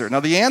the answer. Now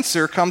the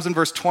answer comes in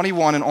verse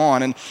 21 and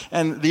on,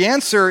 and the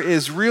answer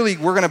is really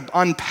we're going to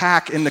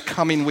unpack in the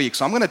coming week.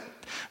 So I'm going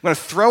to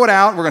throw it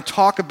out, we're going to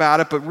talk about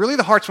it, but really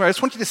the heart's, I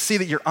just want you to see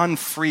that you're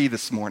unfree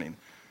this morning.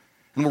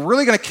 And we're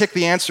really going to kick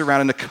the answer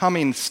around in the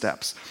coming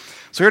steps.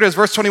 So here it is,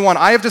 verse 21.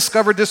 I have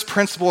discovered this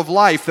principle of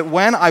life, that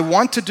when I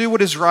want to do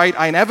what is right,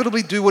 I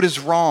inevitably do what is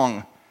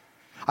wrong.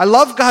 I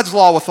love God's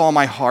law with all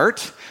my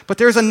heart, but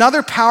there's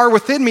another power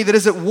within me that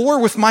is at war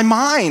with my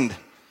mind.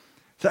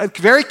 A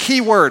very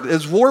key word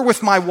is war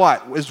with my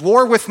what? Is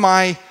war with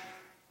my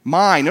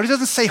mind. Notice it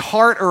doesn't say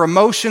heart or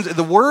emotions.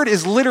 The word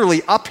is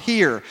literally up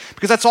here,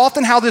 because that's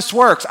often how this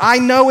works. I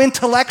know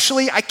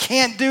intellectually I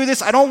can't do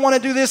this. I don't want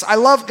to do this. I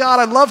love God.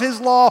 I love His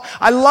law.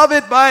 I love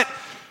it, but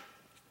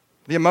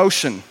the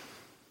emotion,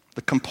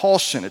 the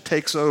compulsion, it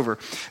takes over.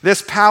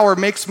 This power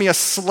makes me a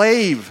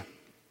slave.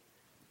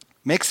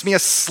 Makes me a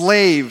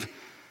slave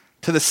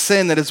to the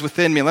sin that is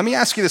within me. Let me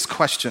ask you this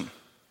question.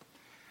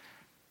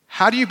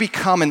 How do you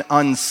become an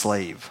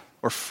unslave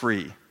or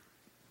free?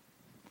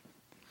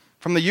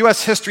 From the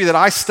U.S. history that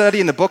I study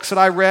and the books that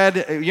I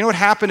read, you know what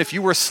happened if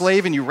you were a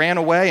slave and you ran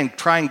away and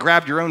tried and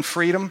grabbed your own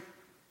freedom?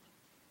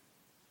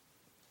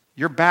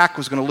 Your back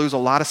was going to lose a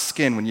lot of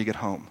skin when you get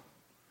home.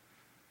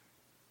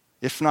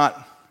 If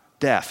not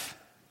death.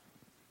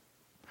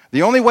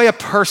 The only way a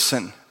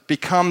person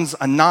becomes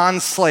a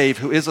non-slave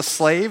who is a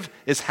slave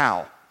is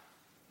how?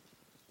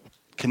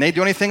 Can they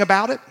do anything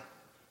about it?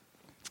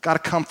 It's got to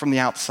come from the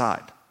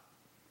outside.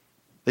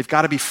 They've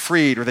got to be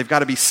freed, or they've got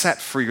to be set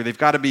free, or they've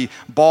got to be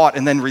bought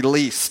and then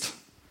released.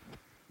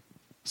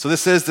 So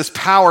this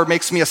power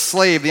makes me a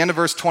slave. The end of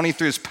verse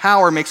 23 is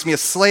power makes me a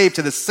slave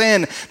to the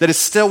sin that is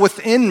still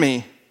within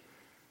me.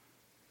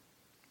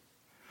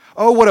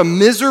 Oh, what a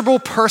miserable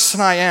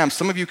person I am.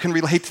 Some of you can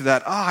relate to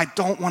that. Oh, I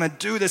don't want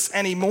to do this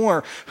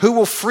anymore. Who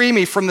will free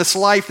me from this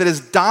life that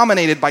is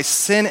dominated by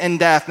sin and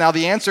death? Now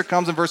the answer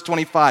comes in verse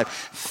 25.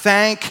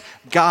 Thank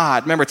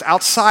God. Remember, it's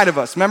outside of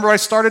us. Remember when I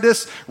started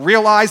this?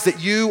 Realize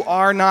that you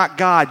are not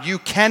God. You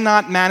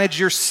cannot manage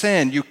your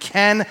sin. You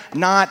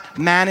cannot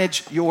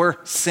manage your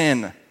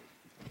sin.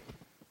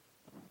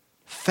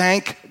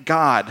 Thank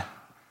God.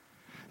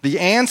 The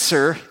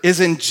answer is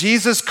in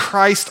Jesus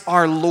Christ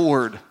our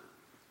Lord.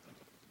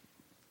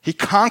 He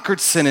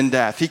conquered sin and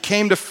death. He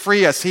came to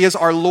free us. He is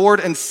our Lord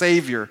and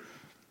Savior.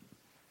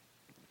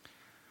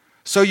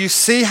 So you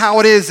see how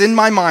it is in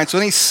my mind. So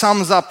then he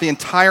sums up the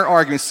entire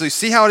argument. So you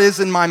see how it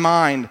is in my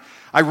mind.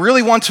 I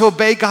really want to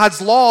obey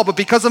God's law, but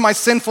because of my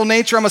sinful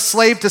nature, I'm a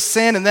slave to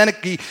sin. And then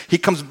he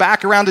comes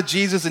back around to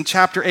Jesus in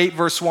chapter 8,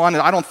 verse 1.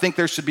 And I don't think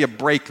there should be a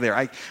break there.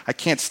 I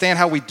can't stand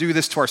how we do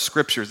this to our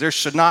scriptures. There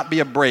should not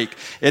be a break.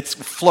 It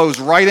flows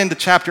right into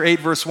chapter 8,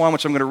 verse 1,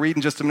 which I'm going to read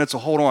in just a minute, so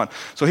hold on.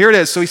 So here it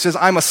is. So he says,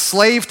 I'm a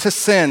slave to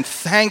sin.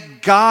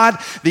 Thank God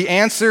the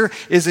answer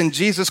is in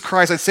Jesus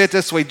Christ. I'd say it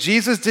this way.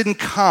 Jesus didn't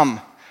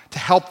come to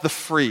help the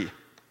free.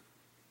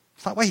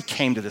 It's not why he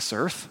came to this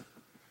earth.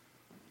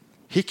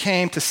 He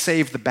came to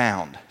save the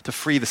bound, to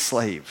free the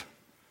slave.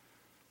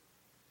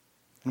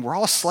 And we're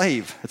all a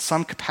slave at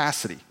some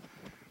capacity.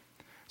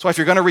 So if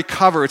you're going to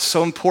recover, it's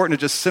so important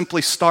to just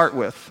simply start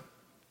with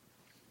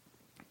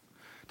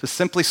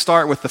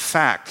the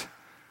fact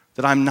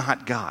that I'm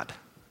not God.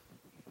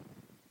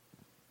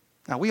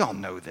 Now, we all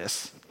know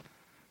this.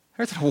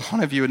 There's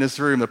one of you in this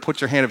room that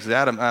put your hand up and says,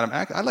 Adam,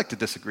 I'd like to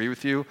disagree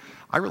with you.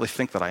 I really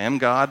think that I am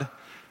God,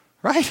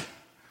 right?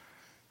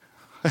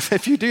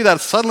 If you do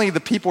that, suddenly the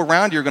people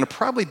around you are going to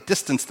probably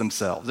distance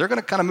themselves. They're going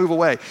to kind of move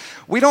away.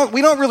 We don't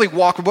really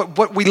walk,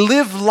 but we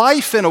live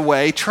life in a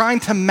way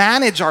trying to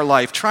manage our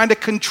life, trying to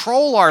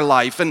control our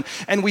life.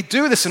 And we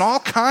do this in all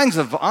kinds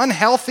of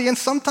unhealthy and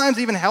sometimes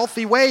even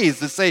healthy ways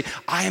to say,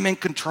 I am in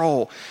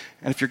control.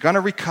 And if you're going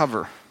to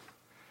recover,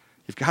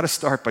 you've got to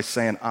start by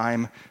saying,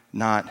 I'm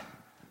not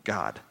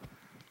God.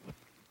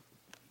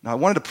 Now, I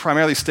wanted to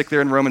primarily stick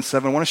there in Romans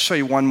 7. I want to show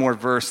you one more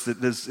verse.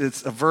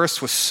 It's a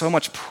verse with so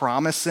much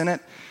promise in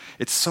it.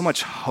 It's so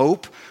much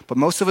hope, but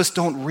most of us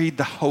don't read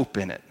the hope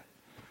in it.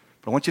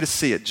 But I want you to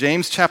see it.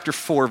 James chapter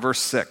 4, verse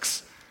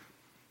 6.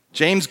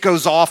 James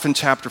goes off in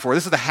chapter 4.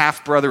 This is the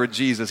half-brother of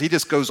Jesus. He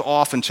just goes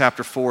off in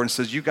chapter 4 and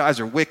says, you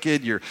guys are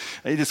wicked.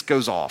 He just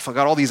goes off. I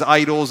got all these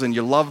idols, and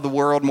you love the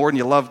world more than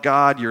you love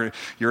God. You're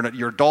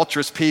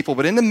adulterous people.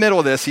 But in the middle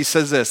of this, he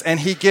says this,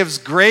 and he gives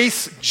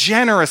grace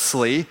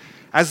generously,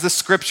 as the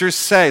scriptures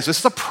say. So this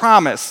is a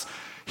promise.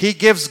 He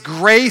gives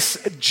grace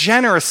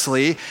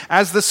generously,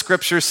 as the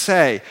scriptures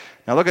say.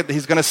 Now look at,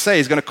 he's going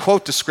to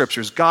quote the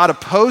scriptures. God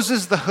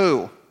opposes the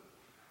who?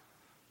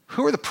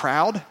 Who are the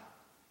proud?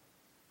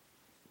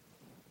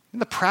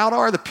 And the proud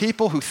are the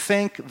people who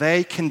think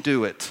they can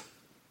do it.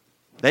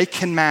 They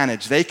can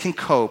manage, they can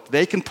cope,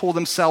 they can pull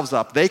themselves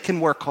up, they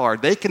can work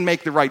hard, they can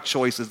make the right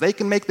choices, they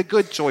can make the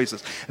good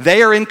choices.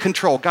 They are in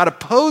control. God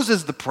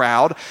opposes the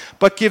proud,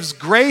 but gives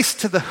grace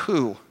to the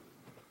who?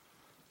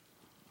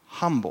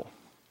 Humble.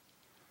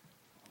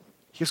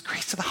 He gives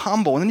grace to the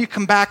humble. And then you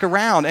come back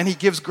around and he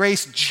gives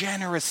grace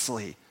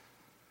generously.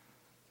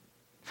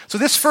 So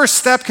this first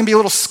step can be a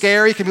little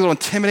scary, can be a little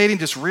intimidating.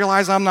 Just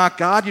realize I'm not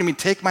God. You mean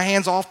take my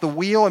hands off the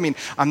wheel? I mean,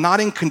 I'm not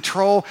in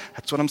control.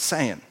 That's what I'm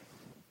saying.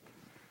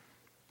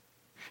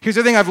 Here's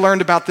the thing I've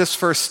learned about this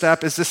first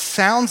step is this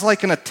sounds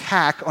like an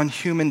attack on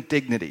human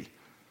dignity.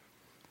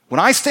 When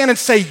I stand and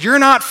say, you're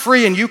not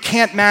free and you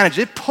can't manage,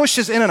 it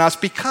pushes in on us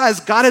because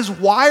God has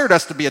wired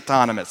us to be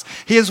autonomous.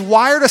 He has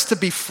wired us to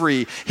be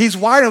free. He's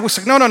wired us.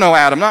 We're like, no,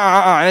 Adam,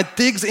 And it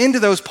digs into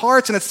those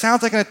parts and it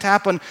sounds like an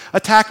attack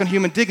on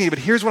human dignity. But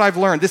here's what I've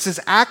learned. This is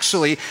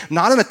actually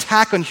not an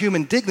attack on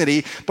human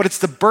dignity, but it's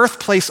the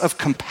birthplace of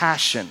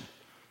compassion.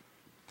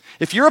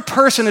 If you're a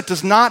person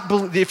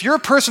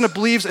that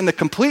believes in the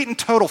complete and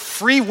total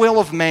free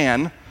will of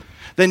man,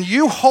 then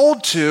you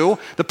hold to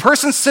the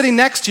person sitting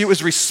next to you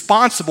is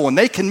responsible and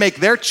they can make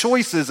their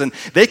choices and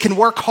they can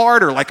work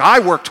harder like I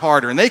worked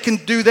harder and they can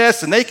do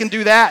this and they can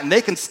do that and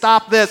they can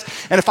stop this.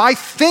 And if I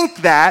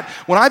think that,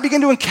 when I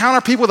begin to encounter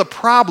people with a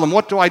problem,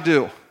 what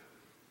do?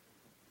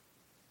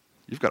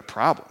 You've got a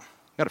problem.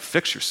 You've got to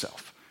fix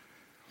yourself.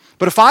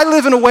 But if I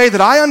live in a way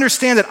that I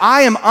understand that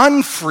I am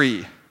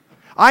unfree,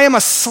 I am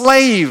a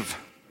slave.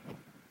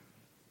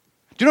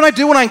 Do you know what I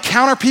do when I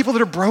encounter people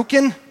that are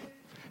broken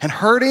and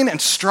hurting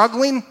and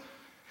struggling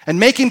and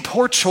making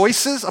poor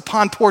choices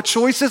upon poor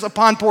choices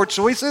upon poor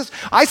choices?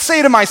 I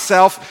say to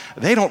myself,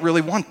 they don't really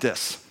want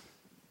this.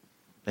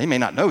 They may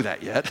not know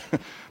that yet,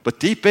 but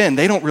deep in,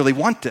 they don't really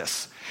want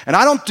this. And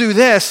I don't do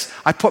this,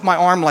 I put my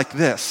arm like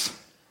this.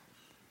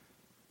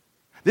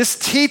 This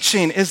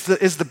teaching is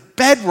the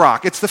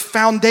bedrock, it's the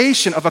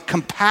foundation of a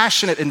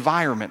compassionate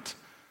environment.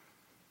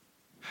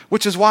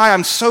 Which is why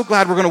I'm so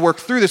glad we're going to work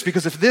through this,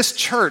 because if this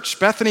church,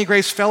 Bethany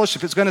Grace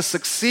Fellowship, is going to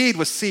succeed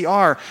with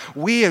CR,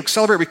 we at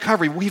Celebrate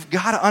Recovery, we've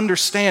got to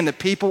understand that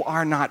people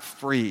are not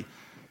free.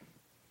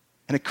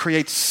 And it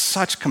creates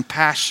such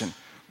compassion.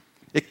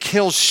 It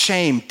kills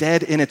shame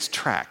dead in its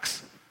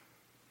tracks.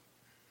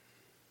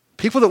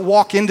 People that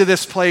walk into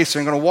this place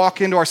and are going to walk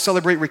into our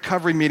Celebrate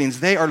Recovery meetings,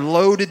 they are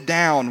loaded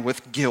down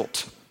with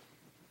guilt.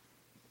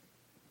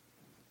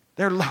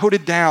 They're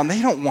loaded down.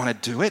 They don't want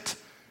to do it.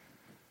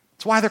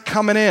 That's why they're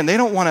coming in. They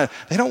don't want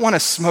to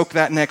smoke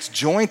that next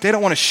joint. They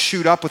don't want to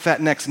shoot up with that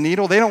next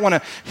needle. They don't want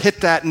to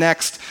hit that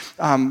next,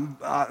 they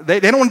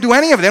don't want to do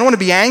any of it. They don't want to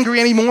be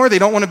angry anymore. They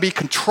don't want to be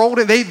controlled.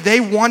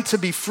 They want to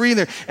be free.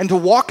 And to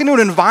walk into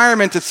an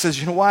environment that says,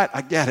 you know what,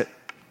 I get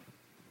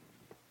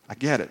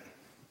it.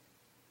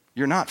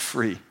 You're not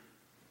free.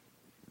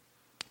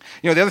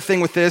 You know, the other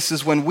thing with this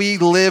is when we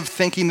live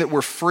thinking that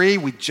we're free,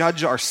 we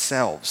judge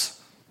ourselves.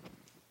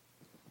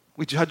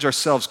 We judge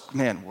ourselves,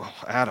 man, well,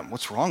 Adam,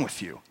 what's wrong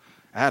with you?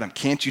 Adam,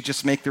 can't you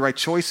just make the right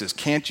choices?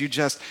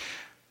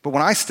 But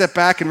when I step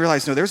back and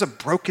realize, no, there's a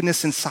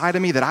brokenness inside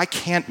of me that I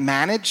can't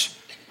manage,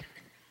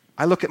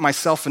 I look at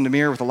myself in the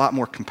mirror with a lot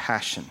more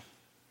compassion.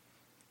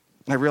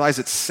 And I realize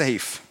it's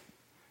safe.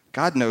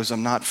 God knows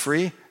I'm not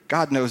free.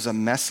 God knows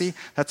I'm messy.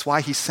 That's why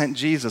he sent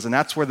Jesus. And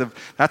that's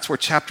where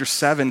chapter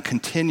 7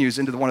 continues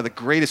into one of the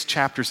greatest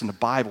chapters in the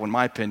Bible, in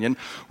my opinion.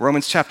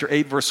 Romans chapter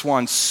 8, verse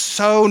 1.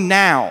 So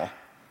now,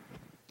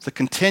 it's a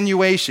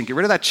continuation. Get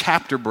rid of that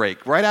chapter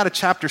break. Right out of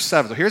chapter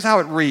 7. So here's how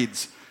it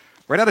reads.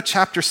 Right out of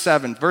chapter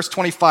 7, verse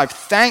 25.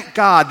 Thank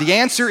God. The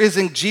answer is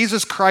in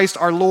Jesus Christ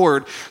our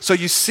Lord. So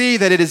you see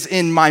that it is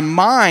in my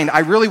mind.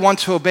 I really want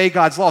to obey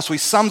God's law. So he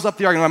sums up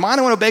the argument. In my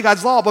mind, I want to obey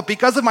God's law. But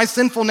because of my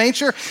sinful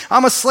nature,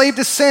 I'm a slave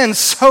to sin.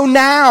 So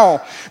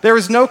now there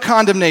is no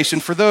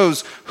condemnation for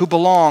those who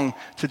belong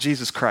to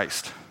Jesus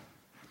Christ.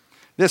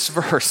 This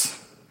verse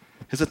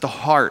is at the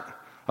heart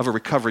of a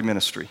recovery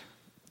ministry.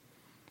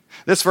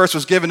 This verse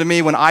was given to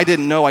me when I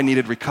didn't know I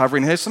needed recovery.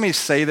 And let me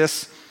say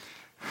this.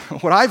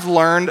 What I've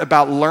learned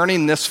about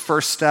learning this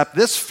first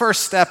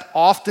step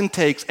often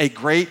takes a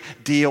great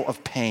deal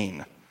of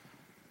pain.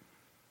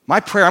 My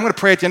prayer, I'm going to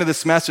pray at the end of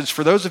this message,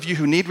 for those of you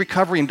who need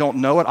recovery and don't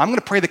know it, I'm going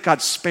to pray that God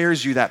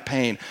spares you that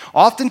pain.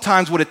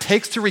 Oftentimes, what it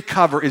takes to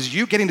recover is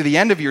you getting to the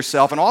end of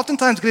yourself, and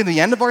oftentimes getting to the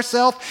end of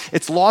ourselves,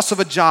 it's loss of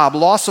a job,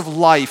 loss of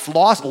life,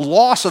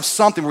 loss of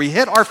something. We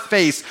hit our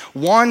face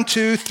 1,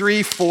 2,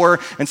 3, 4,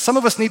 and some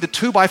of us need the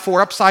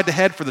 2x4 upside the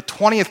head for the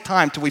 20th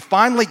time till we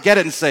finally get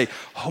it and say,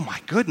 oh my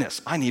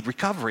goodness, I need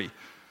recovery.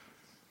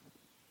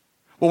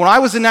 Well, when I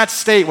was in that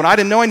state, when I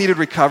didn't know I needed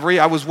recovery,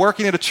 I was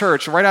working at a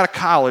church right out of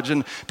college,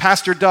 and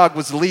Pastor Doug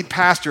was the lead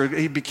pastor.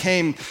 He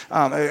became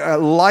a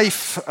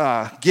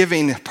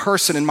life-giving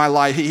person in my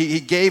life. He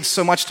gave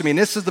so much to me, and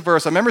this is the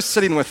verse. I remember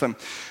sitting with him.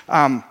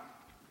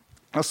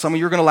 Some of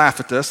you are going to laugh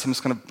at this. I'm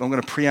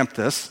going to preempt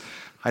this.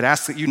 I'd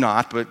ask that you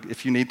not, but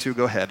if you need to,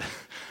 go ahead.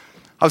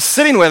 I was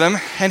sitting with him,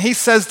 and he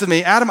says to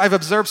me, Adam, I've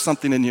observed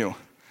something in you.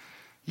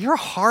 You're a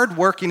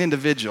hard-working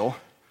individual,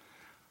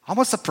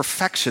 almost a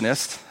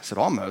perfectionist. I said,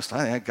 almost.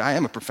 I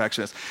am a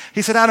perfectionist.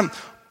 He said, Adam,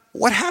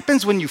 what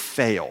happens when you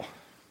fail?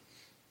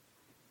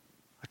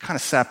 I kind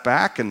of sat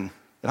back, and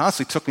it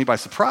honestly took me by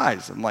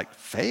surprise. I'm like,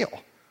 fail?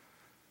 Well,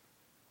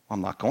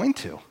 I'm not going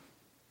to.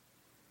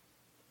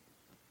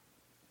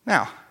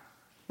 Now,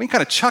 we can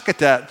kind of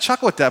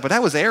chuckle at that, but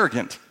that was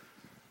arrogant.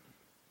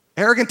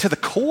 Arrogant to the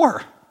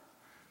core.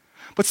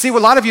 But see, what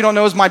a lot of you don't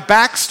know is my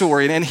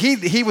backstory, and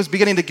he was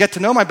beginning to get to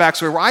know my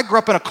backstory, where I grew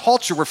up in a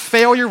culture where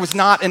failure was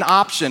not an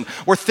option,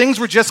 where things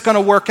were just going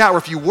to work out, where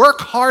if you work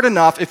hard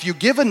enough, if you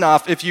give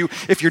enough, if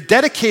you're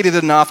dedicated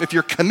enough, if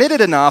you're committed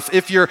enough,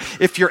 if you're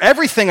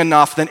everything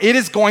enough, then it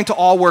is going to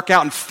all work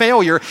out, and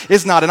failure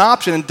is not an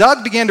option. And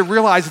Doug began to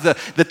realize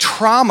the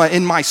trauma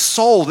in my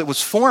soul that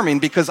was forming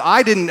because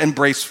I didn't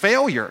embrace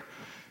failure.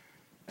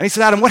 And he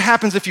said, Adam, what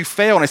happens if you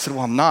fail? And I said,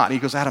 well, I'm not. And he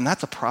goes, Adam,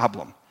 that's a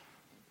problem.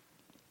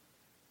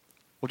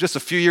 Well, just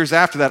a few years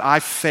after that, I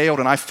failed,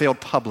 and I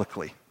failed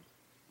publicly.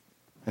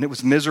 And it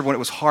was miserable, and it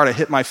was hard. I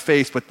hit my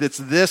face, but it's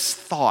this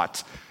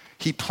thought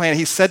he planted.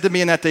 He said to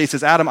me in that day, he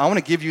says, Adam, I want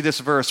to give you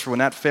this verse for when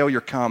that failure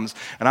comes,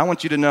 and I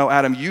want you to know,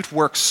 Adam, you've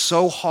worked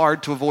so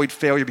hard to avoid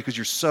failure because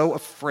you're so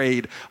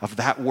afraid of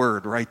that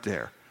word right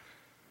there.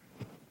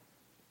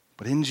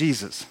 But in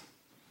Jesus,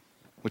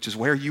 which is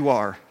where you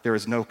are, there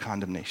is no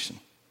condemnation.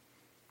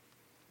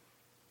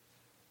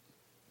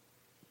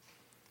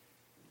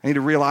 I need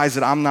to realize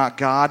that I'm not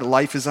God,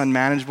 life is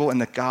unmanageable,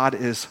 and that God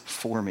is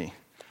for me.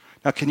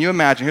 Now, can you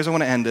imagine, here's how I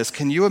want to end this.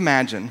 Can you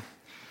imagine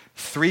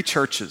 3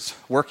 churches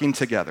working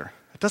together?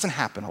 It doesn't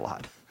happen a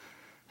lot.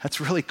 That's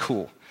really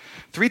cool.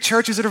 3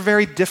 churches that are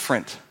very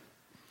different.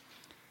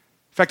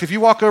 In fact, if you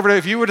were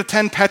to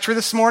attend Petra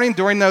this morning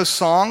during those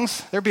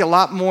songs, there'd be a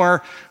lot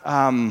more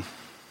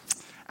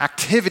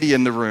activity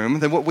in the room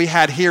than what we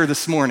had here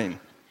this morning.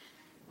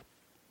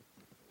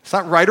 It's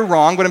not right or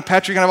wrong, but in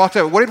Petra, you're going to walk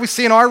out. What did we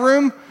see in our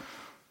room?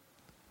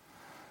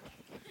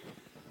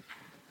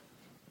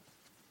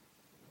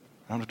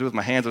 I don't know what to do with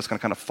my hands. I'm just going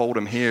to kind of fold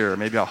them here.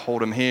 Maybe I'll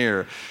hold them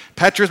here.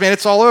 Petra's, man,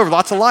 it's all over.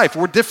 Lots of life.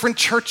 We're different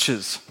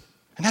churches,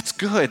 and that's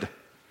good.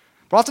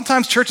 But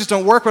oftentimes churches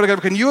don't work well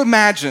together. Can you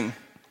imagine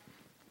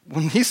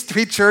when these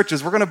 3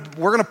 churches, we're going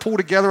to pull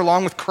together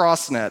along with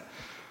CrossNet.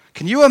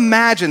 Can you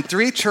imagine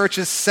 3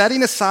 churches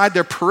setting aside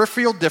their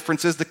peripheral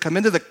differences to come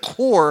into the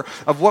core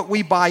of what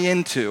we buy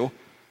into?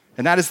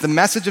 And that is the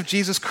message of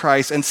Jesus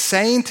Christ, and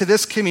saying to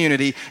this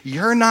community,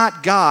 you're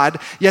not God,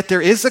 yet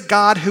there is a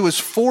God who is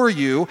for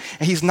you,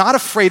 and he's not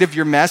afraid of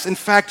your mess. In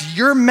fact,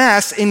 your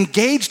mess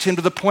engaged him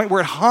to the point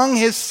where it hung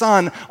his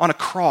son on a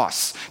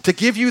cross to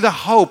give you the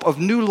hope of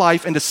new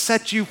life and to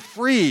set you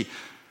free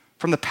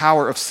from the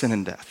power of sin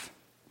and death.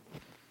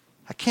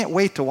 I can't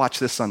wait to watch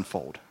this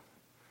unfold.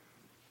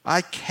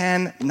 I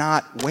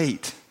cannot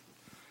wait.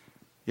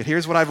 Yet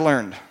here's what I've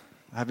learned.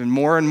 I've been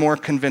more and more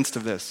convinced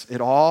of this.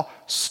 It all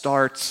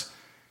starts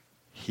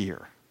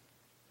here,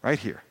 right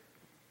here.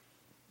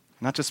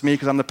 Not just me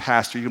because I'm the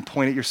pastor. You can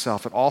point at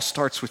yourself. It all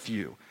starts with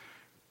you,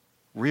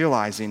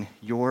 realizing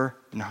you're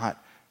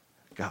not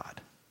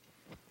God.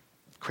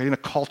 Creating a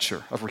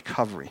culture of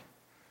recovery.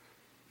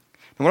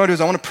 And what I do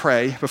is I want to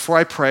pray. Before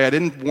I pray, I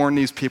didn't warn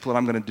these people that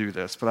I'm going to do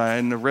this, but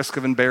in the risk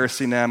of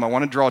embarrassing them, I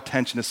want to draw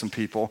attention to some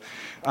people.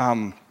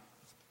 The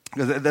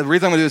reason I'm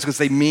going to do this is because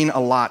they mean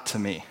a lot to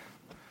me.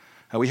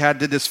 We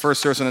did this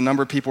first service, and a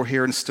number of people were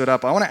here and stood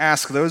up. I want to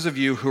ask those of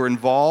you who are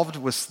involved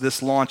with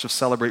this launch of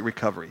Celebrate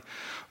Recovery,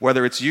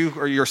 whether it's you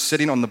or you're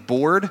sitting on the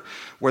board,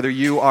 whether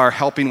you are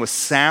helping with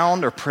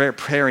sound or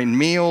preparing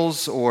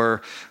meals,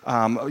 or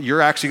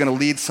you're actually going to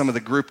lead some of the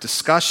group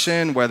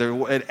discussion,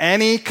 whether at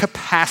any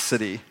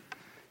capacity,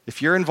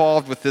 if you're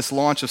involved with this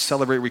launch of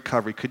Celebrate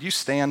Recovery, could you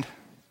stand?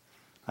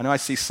 I know I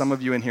see some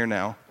of you in here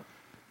now.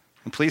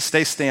 And please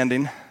stay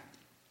standing.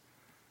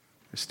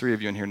 There's 3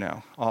 of you in here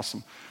now.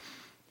 Awesome.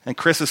 And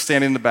Chris is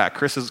standing in the back.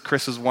 Chris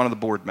is one of the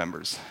board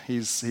members.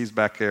 He's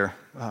back there.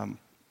 And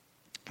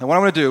what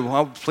I'm going to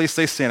do, please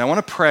stay standing. I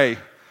want to pray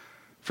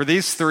for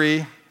these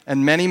 3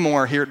 and many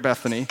more here at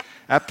Bethany,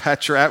 at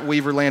Petra, at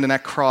Weaverland, and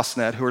at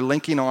CrossNet who are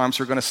linking arms,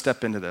 who are going to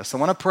step into this. I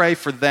want to pray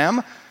for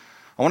them.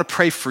 I want to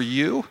pray for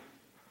you.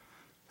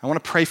 I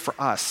want to pray for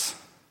us.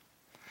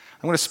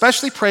 I want to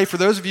especially pray for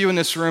those of you in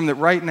this room that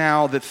right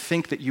now that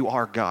think that you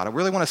are God. I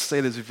really want to say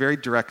this very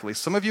directly.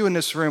 Some of you in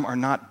this room are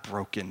not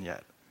broken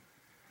yet.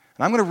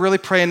 And I'm going to really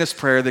pray in this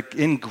prayer that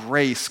in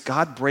grace,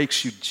 God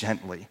breaks you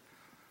gently.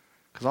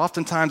 Because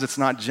oftentimes it's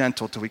not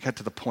gentle till we get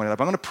to the point of that.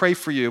 But I'm going to pray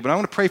for you, but I'm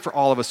going to pray for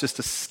all of us just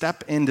to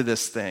step into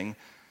this thing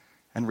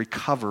and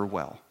recover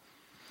well.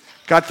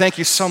 God, thank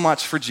you so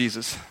much for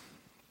Jesus.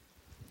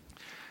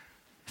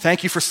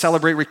 Thank you for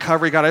Celebrate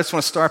Recovery. God, I just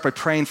want to start by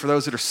praying for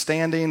those that are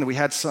standing. We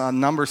had some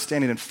numbers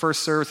standing in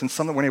first service and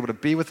some that weren't able to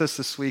be with us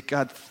this week.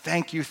 God,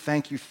 thank you,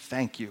 thank you,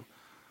 thank you.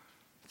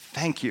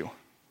 Thank you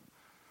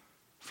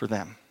for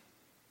them.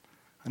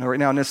 I know right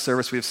now in this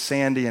service we have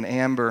Sandy and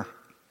Amber.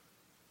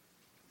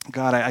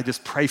 God, I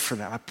just pray for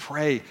them. I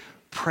pray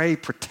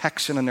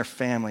protection in their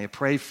family. I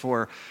pray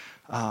for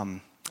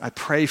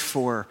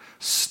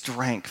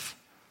strength,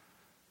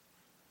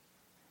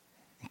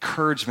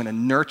 encouragement,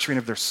 and nurturing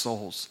of their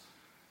souls.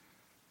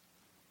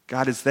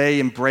 God, as they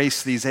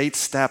embrace these 8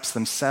 steps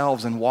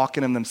themselves and walk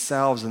in them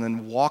themselves and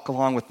then walk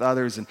along with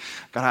others. And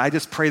God, I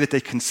just pray that they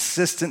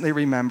consistently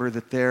remember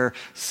that they're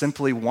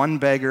simply one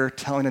beggar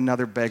telling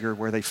another beggar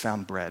where they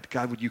found bread.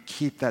 God, would you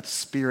keep that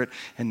spirit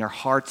in their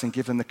hearts and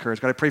give them the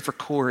courage? God, I pray for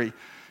Corey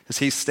as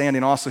he's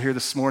standing also here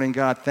this morning.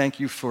 God, thank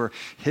you for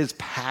his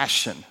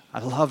passion.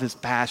 I love his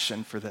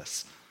passion for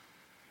this.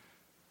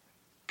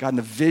 God, and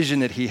the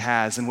vision that he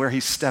has and where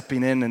he's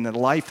stepping in and the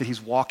life that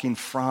he's walking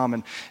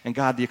from and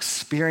God, the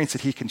experience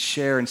that he can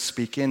share and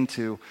speak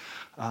into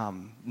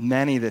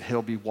many that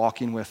he'll be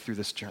walking with through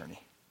this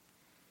journey.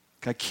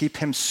 God, keep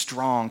him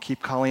strong.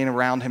 Keep Colleen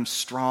around him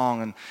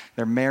strong and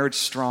their marriage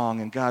strong.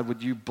 And God,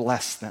 would you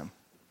bless them?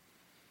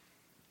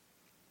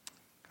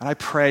 And I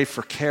pray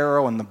for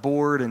Carol and the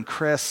board and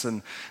Chris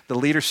and the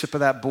leadership of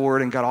that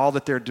board and God, all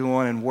that they're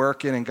doing and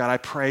working. And God, I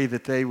pray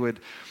that they would,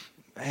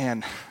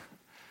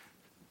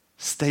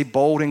 stay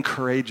bold and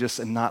courageous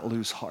and not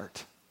lose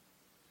heart.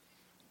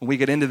 When we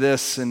get into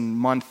this in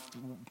month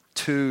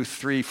 2,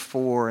 3,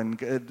 4, and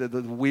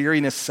the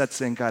weariness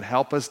sets in, God,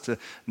 help us to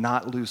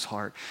not lose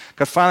heart.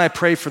 God, finally, I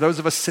pray for those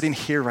of us sitting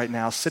here right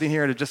now, sitting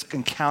here to just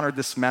encounter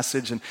this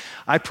message, and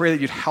I pray that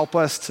you'd help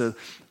us to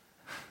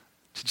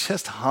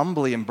just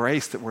humbly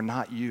embrace that we're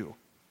not you.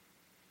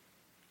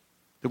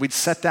 That we'd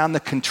set down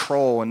the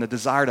control and the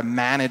desire to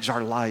manage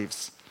our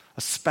lives,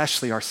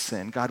 especially our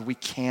sin. God, we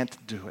can't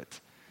do it.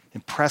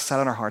 Impress that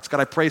on our hearts.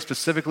 God, I pray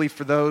specifically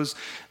for those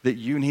that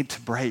you need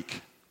to break.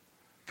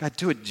 God,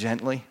 do it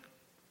gently.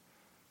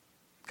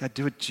 God,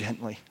 do it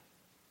gently.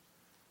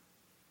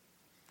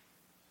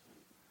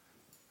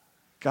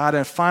 God,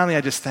 and finally,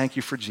 I just thank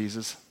you for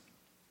Jesus,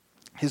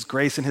 his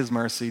grace and his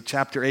mercy.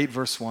 Chapter 8,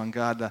 verse 1.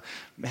 God, I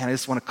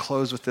just want to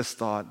close with this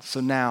thought. So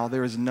now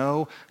there is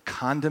no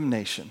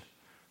condemnation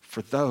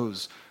for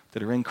those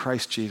that are in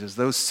Christ Jesus,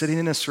 those sitting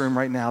in this room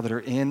right now that are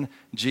in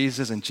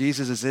Jesus, and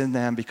Jesus is in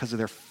them because of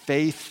their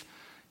faith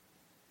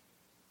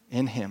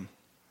in him.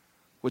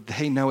 Would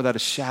they know without a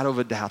shadow of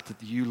a doubt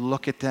that you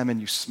look at them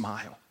and you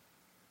smile?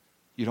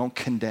 You don't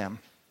condemn.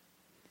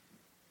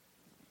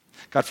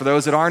 God, for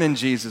those that aren't in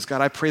Jesus,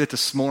 God, I pray that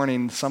this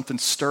morning something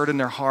stirred in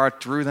their heart,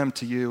 drew them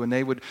to you, and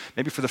they would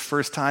maybe for the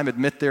first time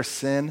admit their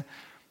sin,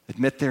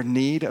 admit their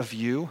need of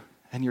you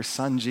and your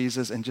son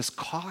Jesus, and just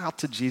call out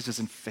to Jesus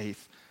in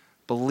faith,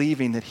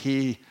 believing that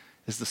he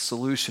is the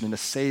solution and the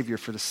savior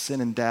for the sin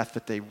and death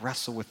that they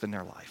wrestle with in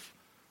their life.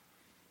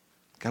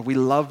 God, we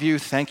love you.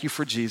 Thank you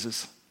for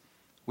Jesus.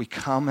 We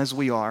come as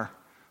we are,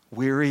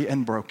 weary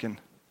and broken,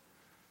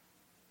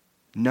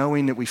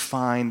 knowing that we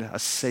find a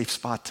safe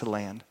spot to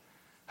land,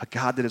 a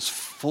God that is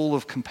full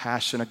of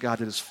compassion, a God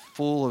that is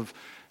full of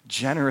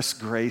generous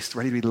grace,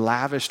 ready to be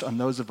lavished on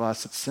those of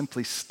us that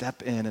simply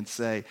step in and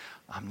say,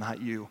 I'm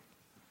not you.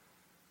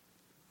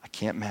 I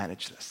can't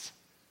manage this.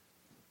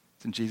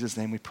 It's in Jesus'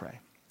 name we pray.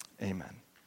 Amen.